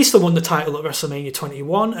 Batista won the title at WrestleMania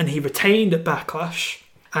 21 and he retained at Backlash,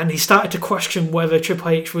 and he started to question whether Triple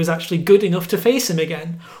H was actually good enough to face him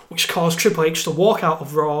again, which caused Triple H to walk out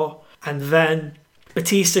of Raw, and then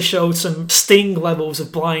Batista showed some Sting levels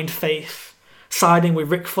of blind faith, siding with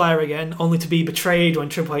Ric Flair again, only to be betrayed when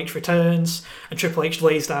Triple H returns and Triple H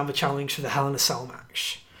lays down the challenge for the Hell in a Cell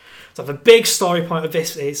match. So the big story point of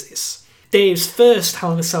this is it's Dave's first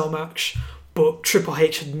Hell in a Cell match, but Triple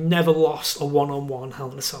H had never lost a one-on-one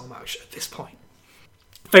Hell in a Cell match at this point.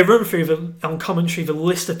 They run through on commentary the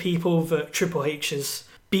list of people that Triple H has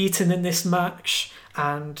beaten in this match,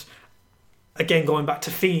 and again, going back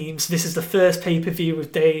to themes, this is the first pay-per-view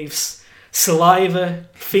with Dave's Saliva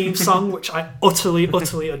theme song, which I utterly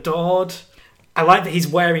adored. I like that he's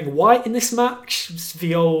wearing white in this match. It's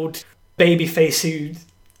the old babyface who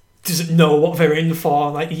doesn't know what they're in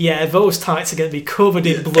for. Like, yeah, those tights are going to be covered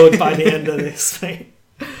in blood by the end of this thing.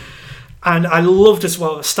 And I loved as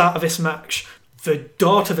well, at the start of this match, the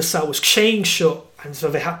door to the cell was chained shut, and so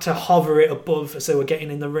they had to hover it above as they were getting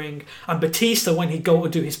in the ring. And Batista, when he'd go to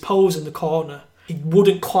do his pose in the corner, he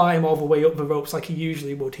wouldn't climb all the way up the ropes like he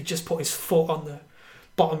usually would. He'd just put his foot on the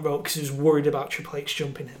bottom rope because he was worried about Triple H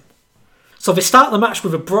jumping him. So they start the match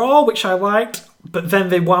with a brawl, which I liked, but then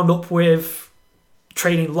they wound up with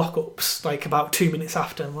trading lockups like about 2 minutes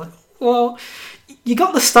after. I'm like, well, you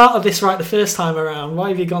got the start of this right the first time around. Why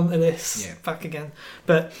have you gone to this back again?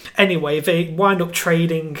 But anyway, they wind up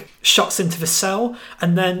trading shots into the cell,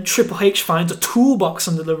 and then Triple H finds a toolbox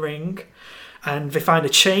under the ring, and they find a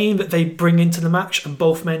chain that they bring into the match, and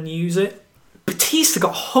both men use it. Batista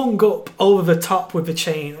got hung up over the top with the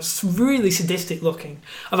chain. It's really sadistic looking,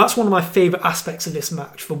 and that's one of my favourite aspects of this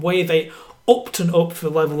match, the way they upped and upped the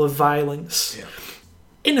level of violence. Yeah.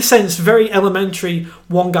 In a sense, very elementary,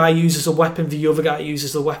 one guy uses a weapon, the other guy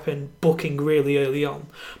uses a weapon, booking really early on.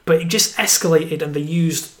 But it just escalated and they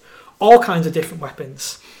used all kinds of different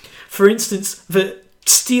weapons. For instance, the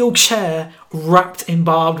steel chair wrapped in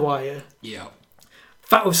barbed wire. Yeah.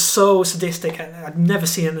 That was so sadistic, and I'd never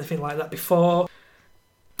seen anything like that before.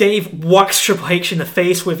 Dave whacks Triple H in the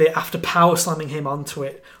face with it after power slamming him onto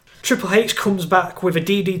it. Triple H comes back with a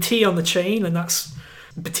DDT on the chain, and that's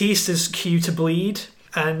Batista's cue to bleed.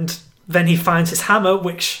 And then he finds his hammer,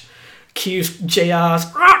 which cues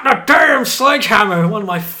JR's the damn sledgehammer, one of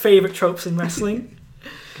my favourite tropes in wrestling.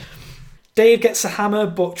 Dave gets the hammer,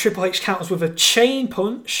 but Triple H counters with a chain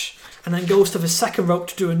punch and then goes to the second rope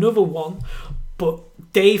to do another one. But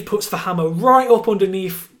Dave puts the hammer right up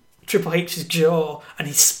underneath Triple H's jaw and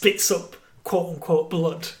he spits up quote-unquote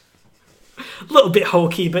blood. A little bit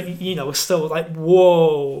hokey, but you know, still like,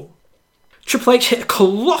 whoa. Triple H hit a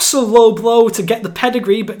colossal low blow to get the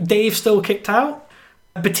pedigree, but Dave still kicked out.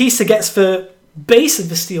 Batista gets the base of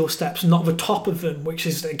the steel steps, not the top of them, which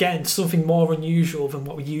is, again, something more unusual than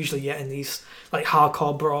what we usually get in these like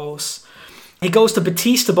hardcore brawls. He goes to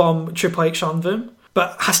Batista bomb Triple H on them,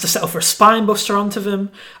 but has to settle for a spine buster onto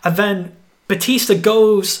them. And then Batista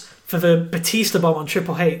goes for the Batista bomb on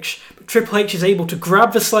Triple H, but Triple H is able to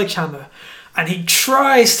grab the sledgehammer, and he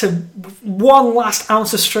tries to, with one last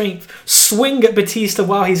ounce of strength, swing at Batista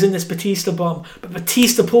while he's in this Batista bomb. But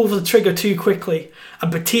Batista pulls the trigger too quickly,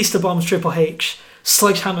 and Batista bombs Triple H,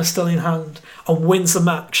 sledgehammer still in hand, and wins the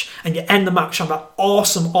match. And you end the match on that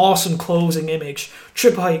awesome closing image.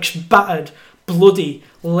 Triple H battered, bloody,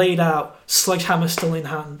 laid out, sledgehammer still in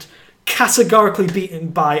hand, categorically beaten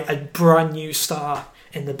by a brand new star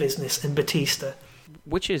in the business in Batista.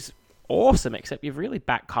 Which is awesome, except you've really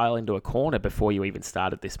backed Kyle into a corner before you even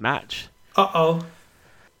started this match. Uh-oh.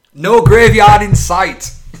 No graveyard in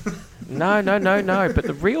sight. No. But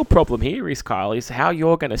the real problem here is, Kyle, is how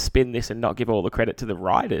you're going to spin this and not give all the credit to the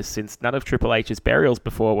writers, since none of Triple H's burials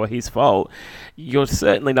before were his fault. You're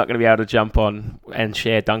certainly not going to be able to jump on and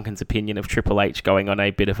share Duncan's opinion of Triple H going on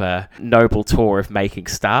a bit of a noble tour of making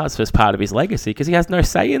stars as part of his legacy, because he has no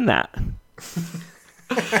say in that.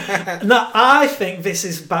 Now, I think this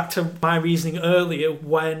is back to my reasoning earlier.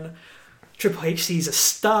 When Triple H sees a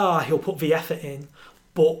star, he'll put the effort in.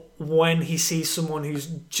 But when he sees someone who's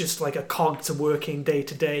just like a cog to working day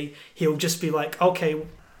to day, he'll just be like, okay,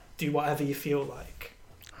 do whatever you feel like.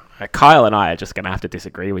 Kyle and I are just going to have to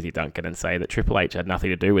disagree with you, Duncan, and say that Triple H had nothing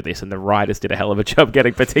to do with this, and the writers did a hell of a job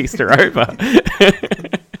getting Batista over.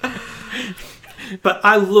 But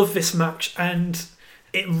I love this match, and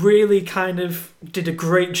It really kind of did a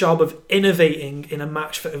great job of innovating in a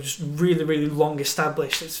match that was really, really long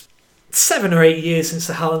established. It's 7 or 8 years since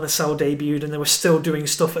the Hell in a Cell debuted, and they were still doing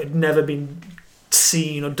stuff that had never been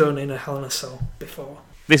seen or done in a Hell in a Cell before.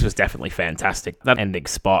 This was definitely fantastic. That ending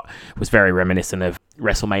spot was very reminiscent of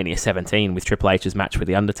WrestleMania 17 with Triple H's match with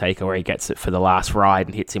The Undertaker, where he gets it for the last ride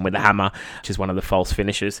and hits him with a hammer, which is one of the false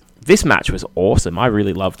finishes. This match was awesome. I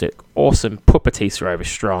really loved it. Awesome. Put Batista over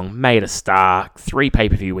strong. Made a star. 3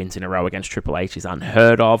 pay-per-view wins in a row against Triple H is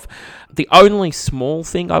unheard of. The only small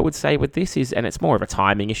thing I would say with this is, and it's more of a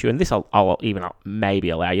timing issue, and this I'll even maybe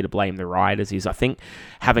allow you to blame the writers, is I think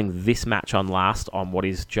having this match on last on what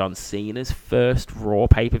is John Cena's first Raw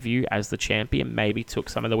pay-per-view as the champion maybe took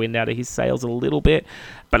some of the wind out of his sails a little bit.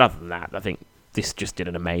 But other than that, I think this just did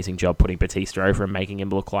an amazing job putting Batista over and making him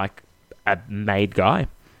look like a made guy.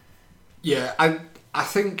 Yeah, I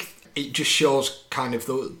think it just shows kind of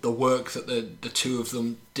the work that the two of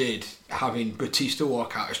them did, having Batista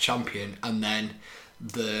walk out as champion, and then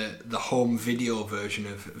the home video version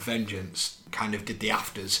of Vengeance kind of did the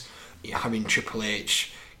afters, having Triple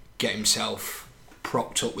H get himself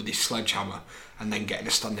propped up with his sledgehammer and then getting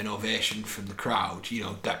a standing ovation from the crowd.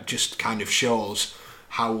 That just kind of shows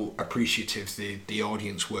how appreciative the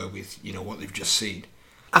audience were with what they've just seen.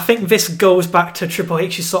 I think this goes back to Triple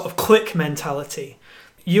H's sort of clique mentality.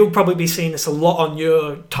 You'll probably be seeing this a lot on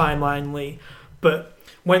your timeline, Lee, but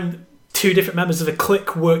when 2 different members of a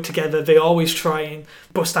clique work together, they always try and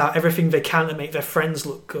bust out everything they can to make their friends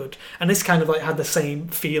look good. And this kind of like had the same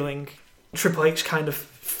feeling. Triple H kind of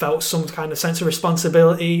felt some kind of sense of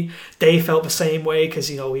responsibility. Dave felt the same way because,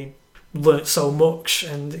 he learnt so much.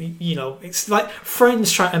 And, it's like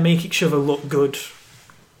friends trying to make each other look good.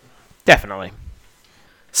 Definitely.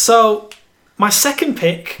 So, my second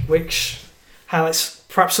pick, which highlights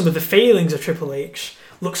perhaps some of the failings of Triple H,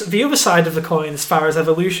 looks at the other side of the coin as far as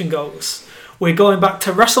evolution goes. We're going back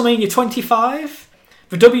to WrestleMania 25.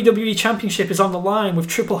 The WWE Championship is on the line with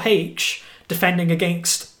Triple H defending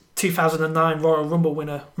against 2009 Royal Rumble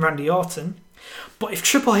winner Randy Orton. But if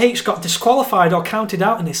Triple H got disqualified or counted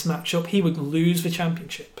out in this matchup, he would lose the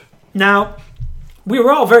championship. Now, we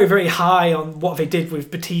were all very, very high on what they did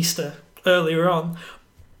with Batista earlier on,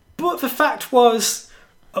 but the fact was,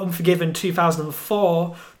 Unforgiven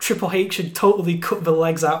 2004, Triple H had totally cut the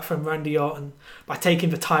legs out from Randy Orton by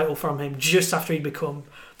taking the title from him just after he'd become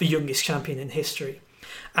the youngest champion in history.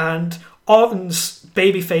 And Orton's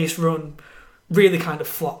babyface run really kind of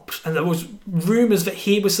flopped, and there was rumours that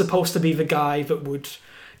he was supposed to be the guy that would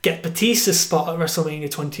get Batista's spot at WrestleMania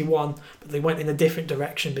 21, but they went in a different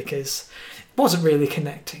direction because it wasn't really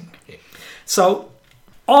connecting. So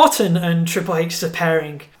Orton and Triple H as a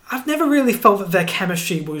pairing, I've never really felt that their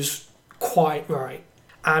chemistry was quite right.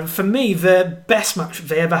 And for me, the best match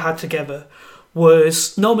they ever had together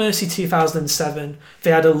was No Mercy 2007.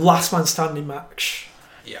 They had a last man standing match,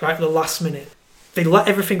 right at the last minute. They let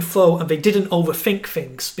everything flow and they didn't overthink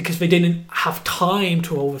things because they didn't have time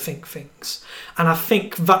to overthink things. And I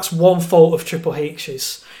think that's one fault of Triple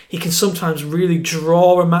H's. He can sometimes really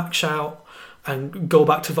draw a match out and go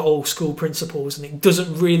back to the old school principles, and it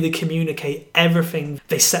doesn't really communicate everything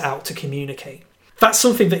they set out to communicate. That's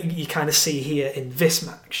something that you kind of see here in this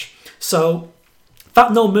match. So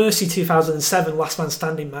that No Mercy 2007 Last Man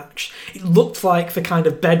Standing match, it looked like the kind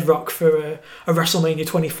of bedrock for a WrestleMania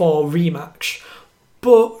 24 rematch,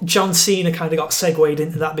 but John Cena kind of got segued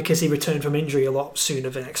into that because he returned from injury a lot sooner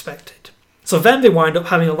than expected. So then they wind up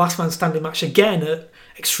having a Last Man Standing match again at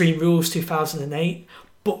Extreme Rules 2008,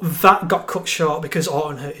 but that got cut short because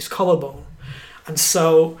Orton hurt his collarbone. And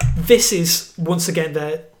so this is, once again,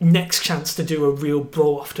 their next chance to do a real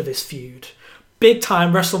blow-off to this feud.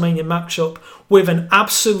 Big-time WrestleMania matchup with an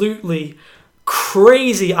absolutely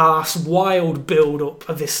crazy-ass, wild build-up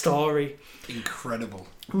of this story. Incredible.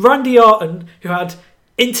 Randy Orton, who had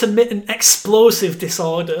intermittent explosive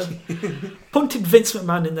disorder, punted Vince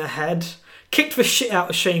McMahon in the head, kicked the shit out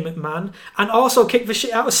of Shane McMahon, and also kicked the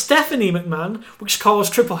shit out of Stephanie McMahon, which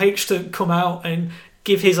caused Triple H to come out and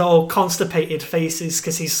give his all constipated faces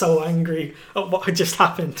because he's so angry at what had just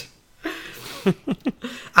happened.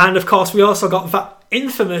 And of course, we also got that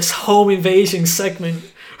infamous home invasion segment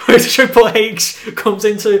where Triple H comes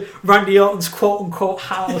into Randy Orton's quote-unquote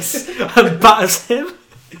house and batters him.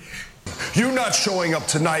 You not showing up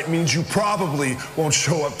tonight means you probably won't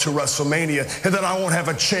show up to WrestleMania, and then I won't have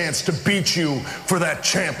a chance to beat you for that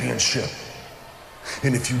championship.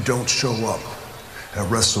 And if you don't show up at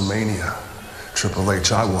WrestleMania, Triple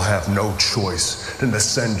H, I will have no choice than to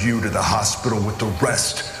send you to the hospital with the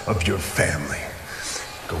rest of your family.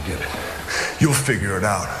 Go get it. You'll figure it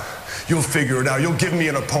out. You'll figure it out. You'll give me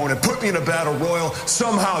an opponent, put me in a battle royal.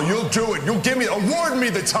 Somehow you'll do it. You'll award me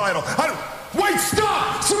the title. Wait,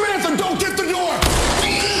 stop! Samantha, don't get the door!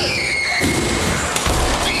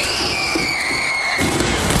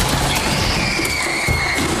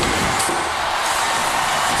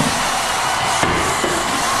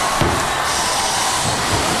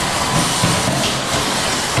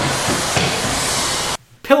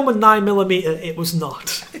 Pillman 9mm, it was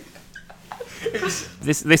not.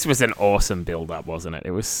 This was an awesome build-up, wasn't it?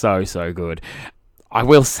 It was so good. I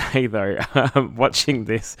will say, though, watching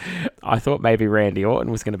this, I thought maybe Randy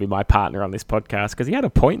Orton was going to be my partner on this podcast because he had a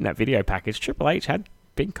point in that video package. Triple H had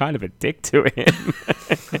been kind of a dick to him.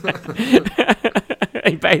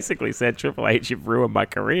 He basically said, Triple H, you've ruined my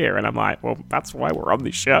career. And I'm like, well, that's why we're on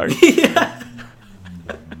this show. To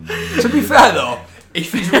be fair, though,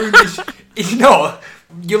 if he's ruined his...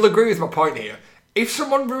 you'll agree with my point here. If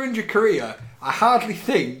someone ruined your career, I hardly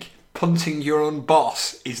think punting your own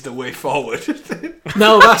boss is the way forward.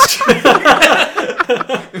 No, that's true.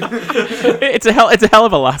 It's a hell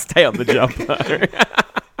of a last day on the job, though.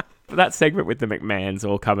 That segment with the McMahons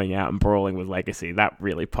all coming out and brawling with Legacy, that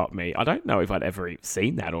really popped me. I don't know if I'd ever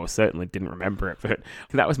seen that or certainly didn't remember it, but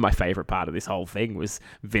that was my favourite part of this whole thing was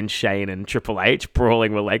Vince, Shane and Triple H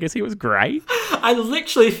brawling with Legacy. It was great. I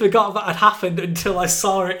literally forgot that had happened until I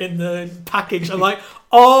saw it in the package. I'm like,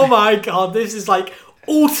 oh my god, this is like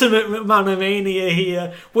ultimate McMahon-mania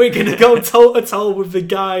here. We're going to go toe-to-toe with the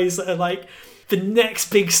guys that are like the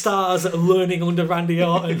next big stars that are learning under Randy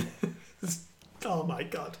Orton. Oh my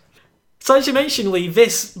god. So as you mentioned, Lee,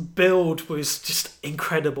 this build was just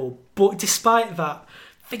incredible. But despite that,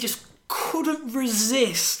 they just couldn't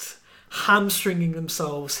resist hamstringing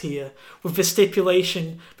themselves here with the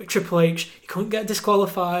stipulation that Triple H, he couldn't get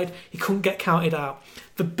disqualified, he couldn't get counted out.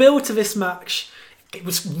 The build to this match, it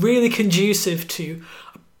was really conducive to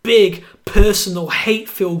a big, personal,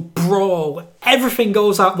 hate-filled brawl. Everything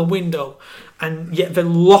goes out the window. And yet they're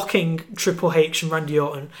locking Triple H and Randy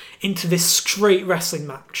Orton into this straight wrestling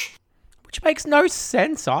match. Which makes no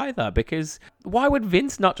sense either, because why would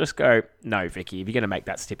Vince not just go, no, Vicky, if you're going to make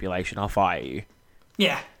that stipulation, I'll fire you?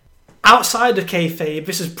 Yeah. Outside of kayfabe,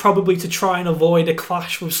 this is probably to try and avoid a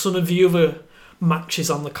clash with some of the other matches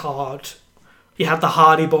on the card. You had the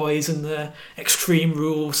Hardy Boys and the Extreme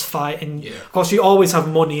Rules fighting. Yeah. Of course, you always have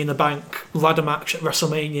Money in the Bank ladder match at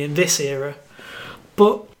WrestleMania in this era.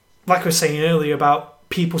 But, like I was saying earlier about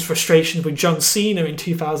people's frustrations with John Cena in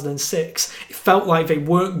 2006, it felt like they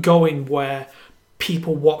weren't going where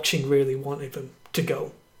people watching really wanted them to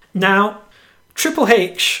go. Now, Triple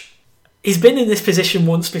H, he's been in this position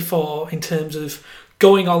once before in terms of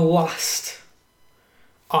going on last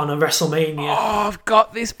on a WrestleMania. Oh, I've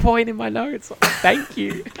got this point in my notes. Thank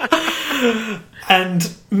you.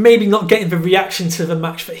 And maybe not getting the reaction to the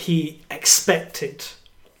match that he expected.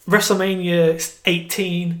 WrestleMania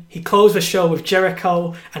 18, he closed the show with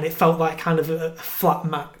Jericho and it felt like kind of a flat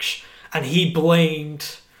match. And he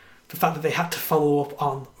blamed the fact that they had to follow up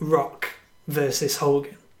on Rock versus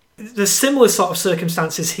Hogan. There's similar sort of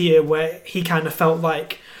circumstances here where he kind of felt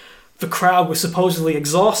like the crowd was supposedly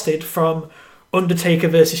exhausted from Undertaker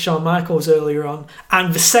versus Shawn Michaels earlier on.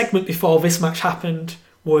 And the segment before this match happened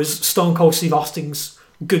was Stone Cold Steve Austin's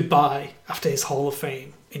goodbye after his Hall of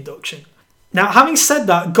Fame induction. Now, having said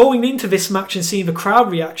that, going into this match and seeing the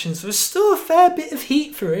crowd reactions, there's still a fair bit of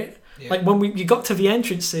heat for it. Yeah. Like when you got to the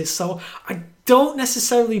entrances, so I don't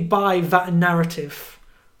necessarily buy that narrative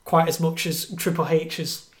quite as much as Triple H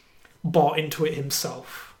has bought into it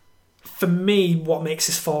himself. For me, what makes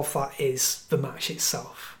this fall flat is the match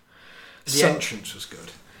itself. The entrance was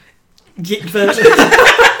good.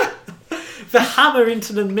 The hammer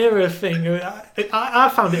into the mirror thing, I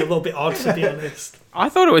found it a little bit odd, to be honest. I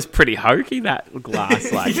thought it was pretty hokey, that glass,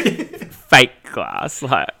 fake glass.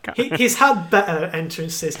 He's had better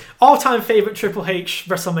entrances. All-time favourite Triple H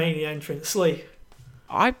WrestleMania entrance, Lee?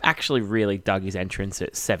 I actually really dug his entrance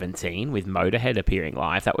at 17 with Motorhead appearing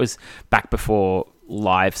live. That was back before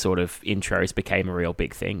live sort of intros became a real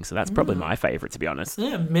big thing, so that's probably my favourite, to be honest.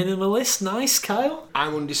 Yeah, minimalist, nice, Kyle.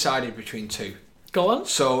 I'm undecided between two. Go on.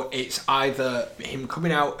 So it's either him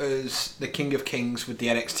coming out as the King of Kings with the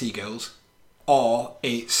NXT girls, or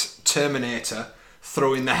it's Terminator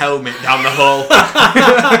throwing the helmet down the hall.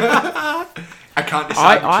 I can't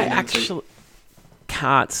decide. I actually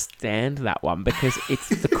can't stand that one because it's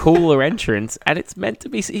the cooler entrance, and it's meant to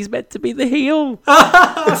be. He's meant to be the heel.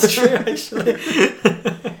 That's true, actually.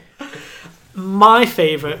 My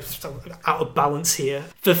favourite, out of balance here,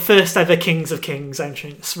 the first ever Kings of Kings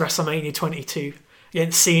entrance, WrestleMania 22.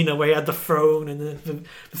 Against Cena, where he had the throne and the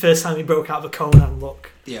first time he broke out the Conan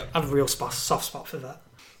look. Yeah. I have a real soft spot for that.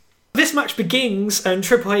 This match begins and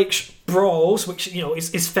Triple H brawls, which,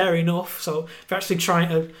 is fair enough. So they're actually trying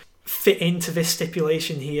to fit into this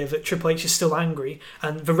stipulation here that Triple H is still angry,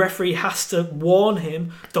 and the referee has to warn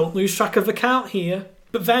him, don't lose track of the count here.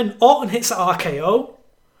 But then Orton hits the RKO,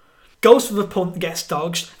 goes for the punt, gets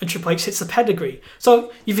dodged, and Triple H hits the pedigree.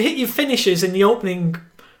 So you've hit your finishes in the opening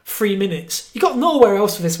 3 minutes. You got nowhere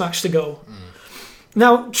else for this match to go.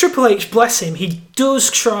 Now, Triple H, bless him, he does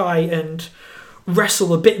try and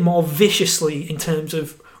wrestle a bit more viciously in terms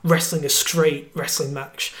of wrestling a straight wrestling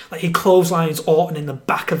match. Like, he clotheslines Orton in the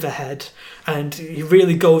back of the head, and he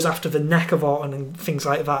really goes after the neck of Orton and things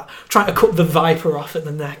like that, trying to cut the viper off at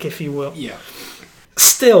the neck, if you will. Yeah.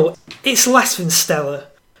 Still, it's less than stellar.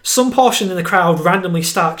 Some portion in the crowd randomly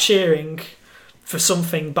start cheering for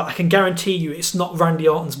something, but I can guarantee you it's not Randy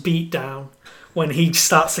Orton's beatdown when he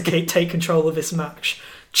starts to take control of this match.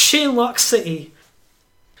 Chinlock City.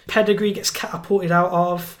 Pedigree gets catapulted out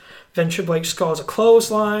of. Then Triple H scores a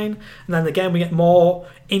clothesline. And then again we get more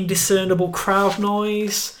indiscernible crowd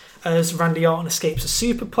noise as Randy Orton escapes a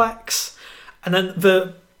superplex. And then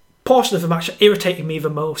the portion of the match that irritated me the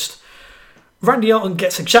most, Randy Orton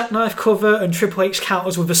gets a jackknife cover and Triple H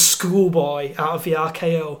counters with a schoolboy out of the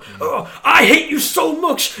RKO. Oh, I hate you so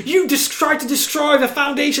much! You tried to destroy the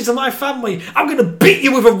foundations of my family! I'm gonna beat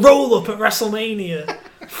you with a roll-up at WrestleMania!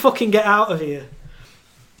 Fucking get out of here.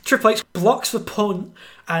 Triple H blocks the punt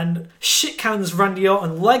and shit cans Randy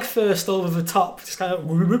Orton leg first over the top. Just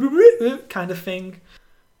kind of thing.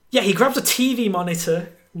 Yeah, he grabs a TV monitor,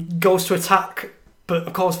 goes to attack, but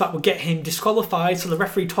of course that would get him disqualified, so the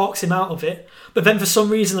referee talks him out of it. But then for some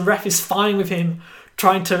reason the ref is fine with him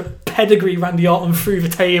trying to pedigree Randy Orton through the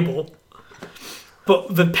table.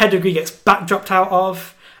 But the pedigree gets backdropped out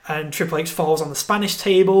of, and Triple H falls on the Spanish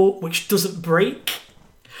table, which doesn't break.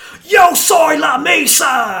 Yo soy la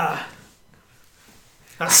mesa!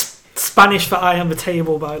 That's Spanish for I am the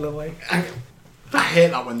table, by the way. I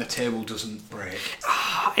hate that when the table doesn't break.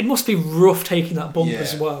 It must be rough taking that bump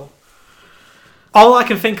as well. All I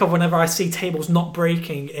can think of whenever I see tables not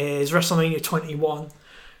breaking is WrestleMania 21.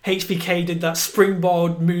 HBK did that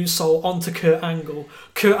springboard moonsault onto Kurt Angle.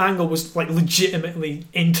 Kurt Angle was like legitimately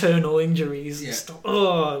internal injuries and stuff.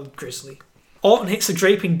 Oh, grisly. Orton hits a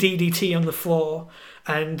draping DDT on the floor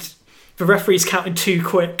and the referee's counting too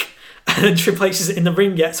quick and Triple H isn't in the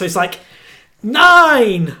ring yet, so he's like,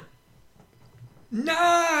 9! 9!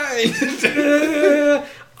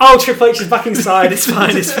 Oh, Triple H is back inside. It's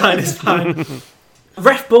fine.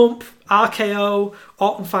 Ref bump, RKO,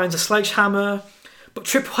 Orton finds a sledgehammer, but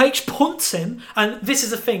Triple H punts him, and this is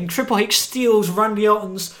the thing, Triple H steals Randy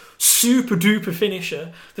Orton's super duper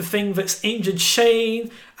finisher, the thing that's injured Shane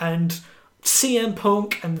and CM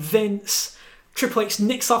Punk and Vince. Triple H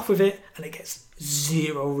nicks off with it, and it gets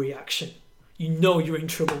zero reaction. You know you're in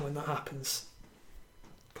trouble when that happens.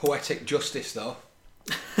 Poetic justice, though.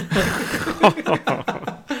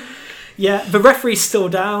 Yeah, the referee's still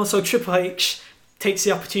down, so Triple H takes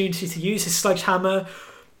the opportunity to use his sledgehammer,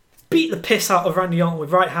 beat the piss out of Randy Orton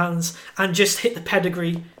with right hands, and just hit the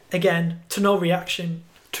pedigree again to no reaction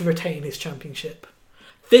to retain his championship.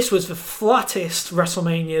 This was the flattest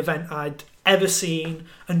WrestleMania event I'd ever seen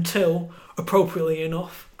until, appropriately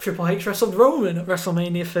enough, Triple H wrestled Roman at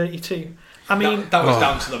WrestleMania 32. I mean... That was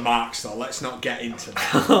down to the marks, though. Let's not get into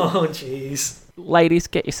that. Oh, jeez. Ladies,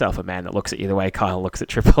 get yourself a man that looks at you the way Kyle looks at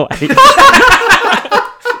Triple H.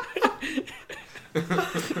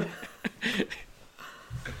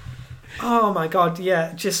 Oh my god,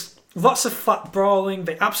 yeah, just lots of flat brawling.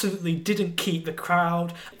 They absolutely didn't keep the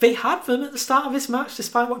crowd. They had them at the start of this match,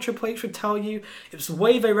 despite what Triple H would tell you. It was the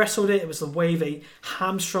way they wrestled it, it was the way they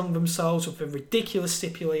hamstrung themselves with the ridiculous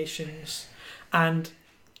stipulations. And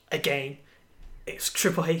again, it's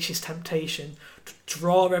Triple H's temptation to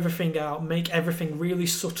draw everything out, make everything really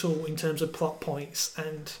subtle in terms of plot points,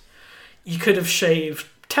 and you could have shaved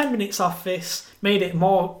 10 minutes off this, made it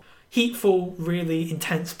more heatful, really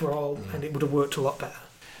intense brawl, and it would have worked a lot better.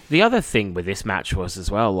 The other thing with this match was as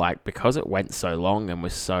well, like, because it went so long and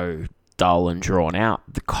was so dull and drawn out,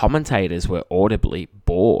 the commentators were audibly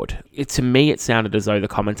bored. To me, it sounded as though the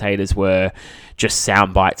commentators were just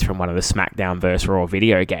sound bites from one of the SmackDown vs. Raw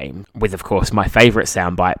video game, with, of course, my favourite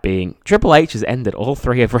soundbite being Triple H has ended all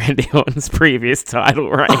 3 of Randy Orton's previous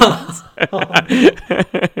title reigns.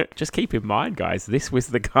 Just keep in mind, guys, this was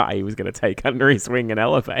the guy who was going to take under his wing and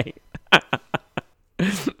elevate.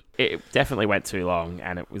 It definitely went too long,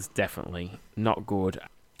 and it was definitely not good.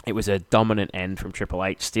 It was a dominant end from Triple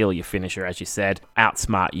H. Steal your finisher, as you said.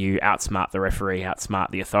 Outsmart you, outsmart the referee, outsmart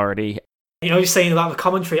the authority. You know, you're saying about the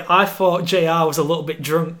commentary, I thought JR was a little bit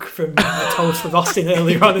drunk from the toast with Austin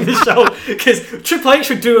earlier on in the show, because Triple H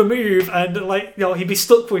would do a move and, like, you know, he'd be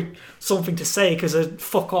stuck with something to say because of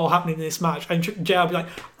fuck all happening in this match, and JR would be like,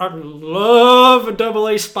 I love a double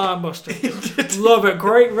A spine buster, love it,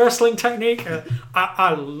 great wrestling technique,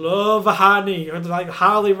 I love a high knee, like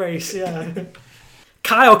Harley Race, yeah.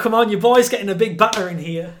 Kyle, come on, your boy's getting a big batter in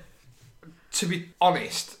here. To be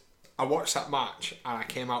honest, I watched that match and I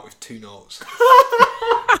came out with 2 notes.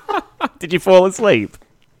 Did you fall asleep?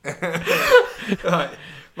 Right.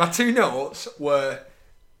 My 2 notes were,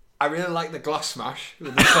 I really like the glass smash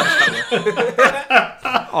with the sledgehammer.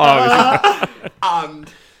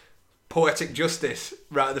 And poetic justice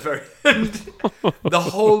right at the very end. The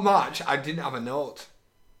whole match, I didn't have a note.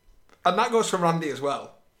 And that goes for Randy as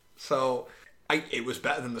well. So it was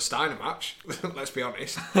better than the Steiner match, let's be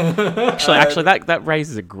honest. Actually, that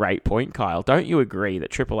raises a great point, Kyle. Don't you agree that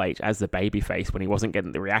Triple H, as the babyface, when he wasn't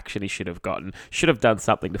getting the reaction he should have gotten, should have done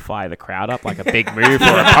something to fire the crowd up, like a big move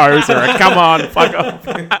or a pose or a come on, fuck off?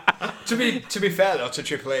 To be fair, though, to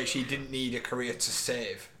Triple H, he didn't need a career to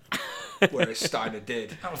save, whereas Steiner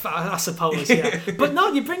did. I suppose, yeah. But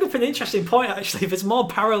no, you bring up an interesting point, actually. There's more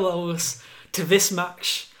parallels to this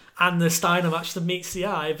match and the Steiner match that meets the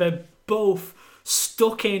eye. They're both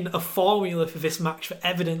stuck in a formula for this match that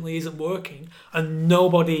evidently isn't working, and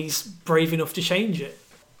nobody's brave enough to change it.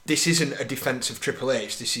 This isn't a defense of Triple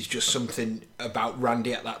H, this is just something about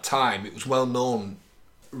Randy at that time. It was well known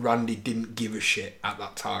Randy didn't give a shit at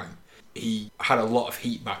that time. He had a lot of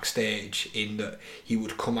heat backstage in that he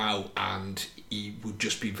would come out and he would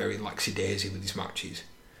just be very laxy-daisy with his matches.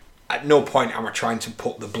 At no point am I trying to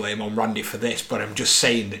put the blame on Randy for this, but I'm just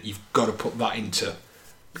saying that you've got to put that into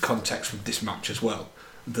context with this match as well,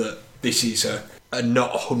 that this is a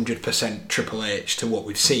not 100% Triple H to what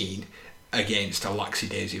we've seen against a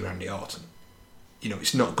laxy-daisy Randy Orton. You know,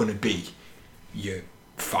 it's not going to be your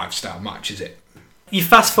 5-star match, is it? You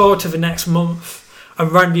fast forward to the next month and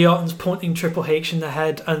Randy Orton's punting Triple H in the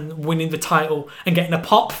head and winning the title and getting a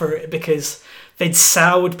pop for it because they'd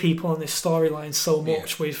soured people on this storyline so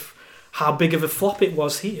much with how big of a flop it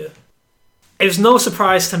was here. It was no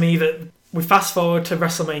surprise to me that we fast forward to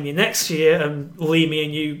WrestleMania next year, and Lee, me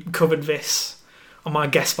and you covered this on my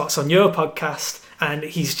guest spots on your podcast, and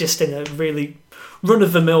he's just in a really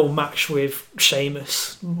run-of-the-mill match with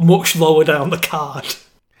Sheamus, much lower down the card.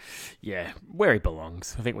 Yeah, where he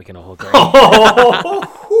belongs. I think we can all agree.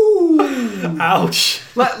 Ouch.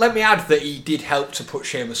 Let me add that he did help to put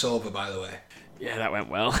Sheamus over, by the way. Yeah, that went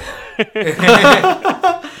well.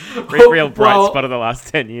 Real bright spot of the last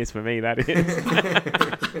 10 years for me, that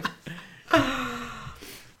is.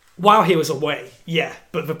 While he was away, yeah,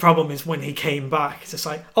 but the problem is when he came back, it's just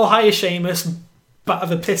like, oh, hiya, Sheamus, batter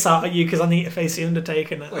the piss out of you because I need to face The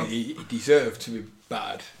Undertaker now. Well, he deserved to be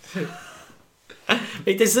bad.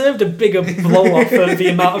 He deserved a bigger blow-off for the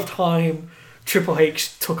amount of time Triple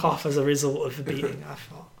H took off as a result of the beating, I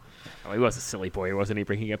thought. Oh, he was a silly boy, wasn't he,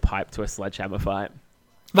 bringing a pipe to a sledgehammer fight?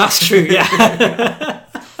 That's true, yeah.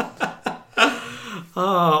 Oh,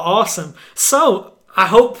 awesome. So, I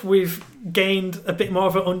hope we've gained a bit more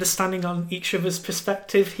of an understanding on each other's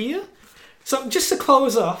perspective here. So, just to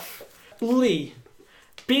close off, Lee,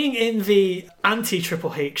 being in the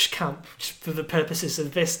anti-Triple H camp for the purposes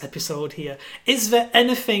of this episode here, is there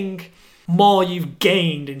anything more you've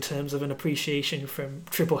gained in terms of an appreciation from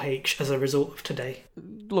Triple H as a result of today?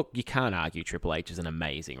 Look, you can't argue Triple H is an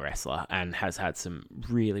amazing wrestler and has had some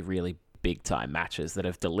really, really big-time matches that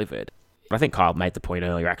have delivered. I think Kyle made the point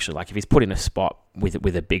earlier, actually, like if he's put in a spot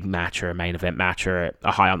with a big match or a main event match or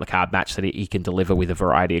a high on the card match that he can deliver with a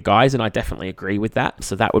variety of guys, and I definitely agree with that.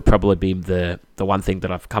 So that would probably be the one thing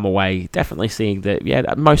that I've come away definitely seeing that, yeah,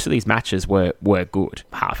 most of these matches were good.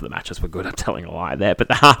 Half of the matches were good, I'm telling a lie there, but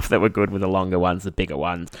the half that were good were the longer ones, the bigger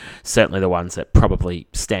ones, certainly the ones that probably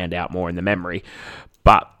stand out more in the memory.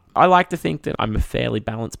 But I like to think that I'm a fairly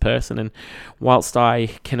balanced person, and whilst I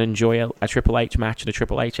can enjoy a Triple H match and a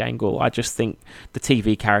Triple H angle, I just think the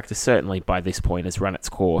TV character certainly by this point has run its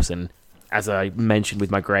course, and as I mentioned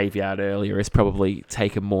with my graveyard earlier, has probably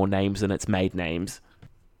taken more names than it's made names.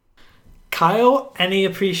 Kyle, any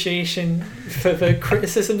appreciation for the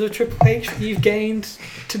criticisms of Triple H that you've gained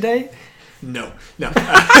today? No.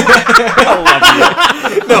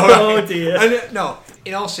 Oh dear. And, no,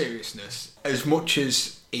 in all seriousness, as much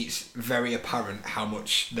as it's very apparent how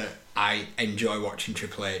much that I enjoy watching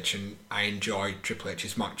Triple H and I enjoy Triple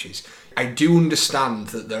H's matches, I do understand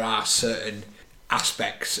that there are certain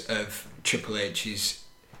aspects of Triple H's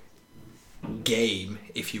game,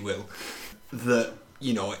 if you will, that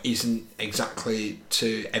isn't exactly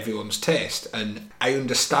to everyone's taste, and I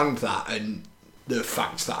understand that, and the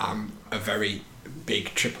fact that I'm a very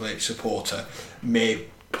big Triple H supporter may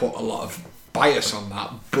put a lot of bias on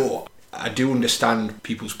that, but I do understand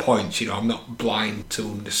people's points. I'm not blind to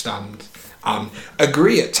understand and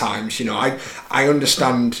agree at times. I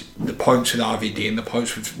understand the points with RVD and the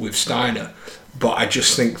points with Steiner, but I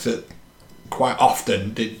just think that quite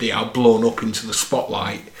often they are blown up into the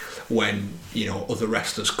spotlight when other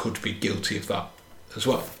wrestlers could be guilty of that as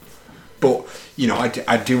well. But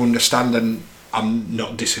I do understand, and I'm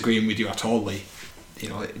not disagreeing with you at all, Lee.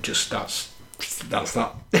 It just that's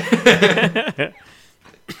that.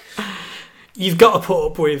 You've got to put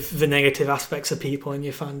up with the negative aspects of people in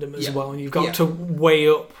your fandom as well, and you've got to weigh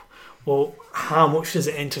up, well, how much does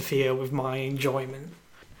it interfere with my enjoyment?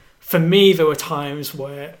 For me, there were times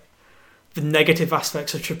where the negative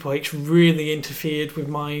aspects of Triple H really interfered with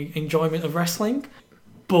my enjoyment of wrestling,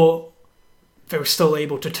 but they were still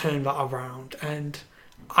able to turn that around, and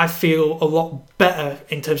I feel a lot better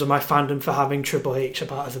in terms of my fandom for having Triple H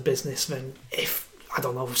about as a business than if, I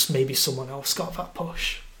don't know, maybe someone else got that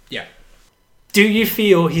push. Yeah. Do you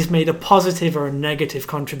feel he's made a positive or a negative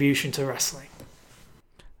contribution to wrestling?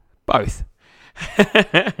 Both.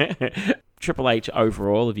 Triple H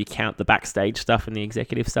overall, if you count the backstage stuff and the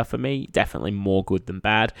executive stuff, for me, definitely more good than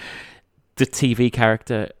bad. The TV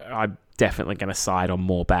character, I'm definitely going to side on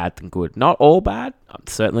more bad than good. Not all bad,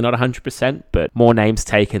 certainly not 100%, but more names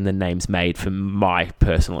taken than names made, for my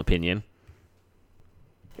personal opinion.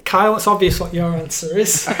 Kyle, it's obvious what your answer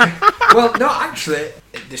is. Well, no, actually,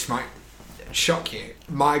 this might shock you.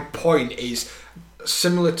 My point is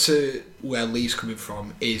similar to where Lee's coming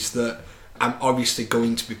from, is that I'm obviously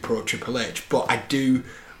going to be pro Triple H, but I do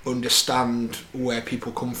understand where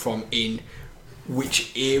people come from in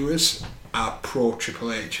which eras are pro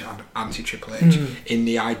Triple H and anti Triple H. In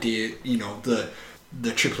the idea,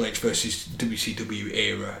 the Triple H versus WCW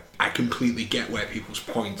era, I completely get where people's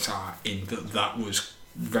points are in that was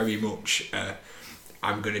very much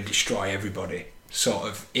I'm going to destroy everybody sort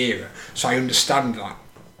of era. So I understand that,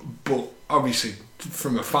 but obviously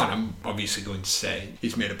from a fan, I'm obviously going to say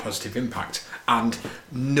he's made a positive impact, and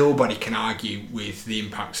nobody can argue with the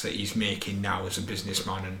impacts that he's making now as a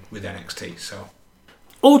businessman and with NXT. So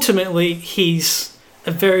ultimately, he's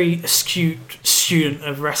a very astute student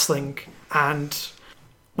of wrestling, and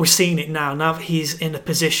we're seeing it now. Now that he's in a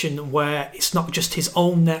position where it's not just his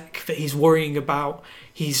own neck that he's worrying about,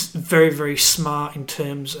 he's very, very smart in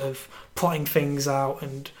terms of plotting things out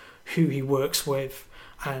and who he works with,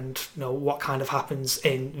 and what kind of happens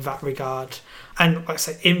in that regard. And like I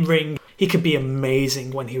said, in ring, he could be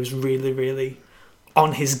amazing when he was really, really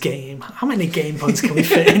on his game. How many game puns can we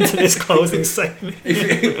fit into this closing segment?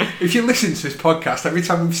 If you listen to this podcast, every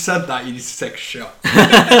time we've said that, you need to take a shot.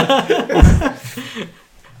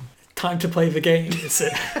 Time to play the game, is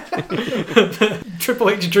it?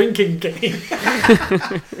 Triple H drinking game.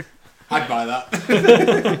 I'd buy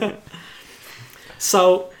that.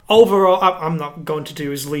 So overall, I'm not going to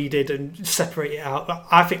do as Lee did and separate it out.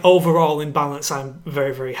 I think overall, in balance, I'm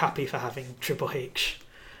very, very happy for having Triple H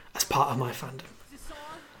as part of my fandom.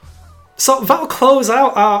 So that'll close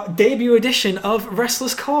out our debut edition of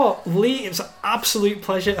Wrestler's Court. Lee, it was an absolute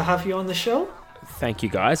pleasure to have you on the show. Thank you,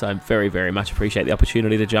 guys. I very, very much appreciate the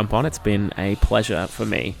opportunity to jump on. It's been a pleasure for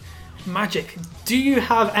me. Magic. Do you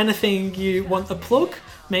have anything you want to plug?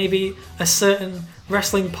 Maybe a certain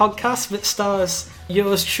wrestling podcast that stars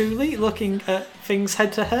yours truly looking at things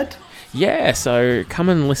head to head? Yeah, so come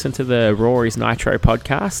and listen to the Rory's Nitro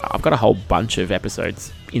podcast. I've got a whole bunch of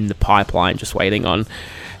episodes in the pipeline just waiting on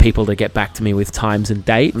people to get back to me with times and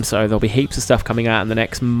date. So there'll be heaps of stuff coming out in the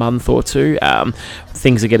next month or two.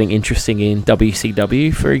 Things are getting interesting in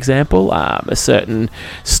WCW, for example. A certain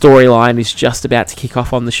storyline is just about to kick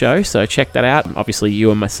off on the show, so check that out. Obviously,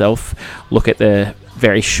 you and myself look at the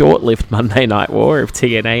very short-lived Monday Night War of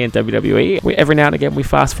TNA and WWE. Every now and again we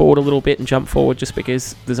fast forward a little bit and jump forward just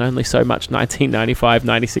because there's only so much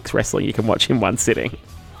 1995-96 wrestling you can watch in one sitting.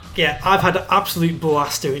 Yeah, I've had an absolute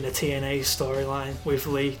blast doing the TNA storyline with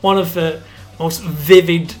Lee. One of the most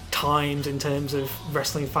vivid times in terms of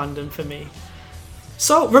wrestling fandom for me.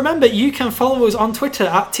 So remember, you can follow us on Twitter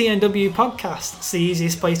at TNW Podcast. It's the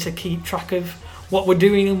easiest place to keep track of what we're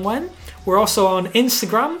doing and when. We're also on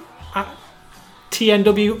Instagram at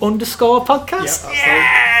TNW_podcast.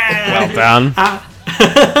 Yeah! Well done.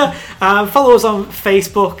 Follow us on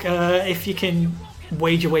Facebook if you can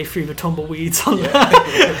wade your way through the tumbleweeds on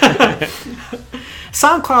there.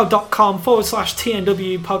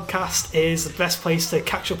 SoundCloud.com/TNW podcast is the best place to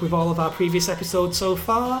catch up with all of our previous episodes so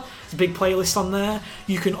far. There's a big playlist on there.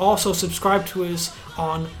 You can also subscribe to us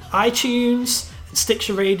on iTunes,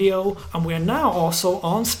 Stitcher Radio, and we're now also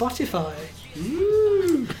on Spotify.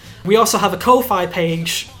 We also have a Ko-Fi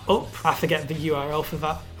page up. I forget the URL for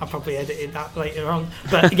that. I'll probably edit that later on.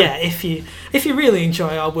 But yeah, if you really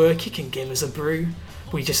enjoy our work, you can give us a brew.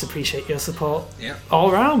 We just appreciate your support. Yeah. All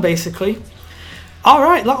around, basically. All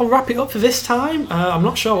right, that'll wrap it up for this time. I'm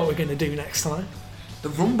not sure what we're going to do next time. The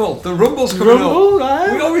Rumble's coming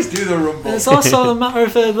up. We always do the Rumble. There's also a matter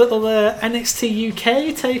of a little NXT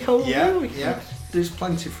UK takeover. Yeah. There's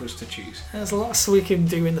plenty for us to choose. There's lots we can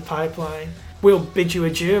do in the pipeline. We'll bid you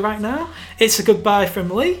adieu right now. It's a goodbye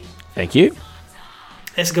from Lee. Thank you.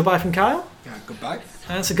 It's a goodbye from Kyle. Yeah, goodbye.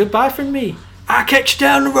 And it's a goodbye from me. I'll catch you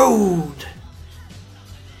down the road.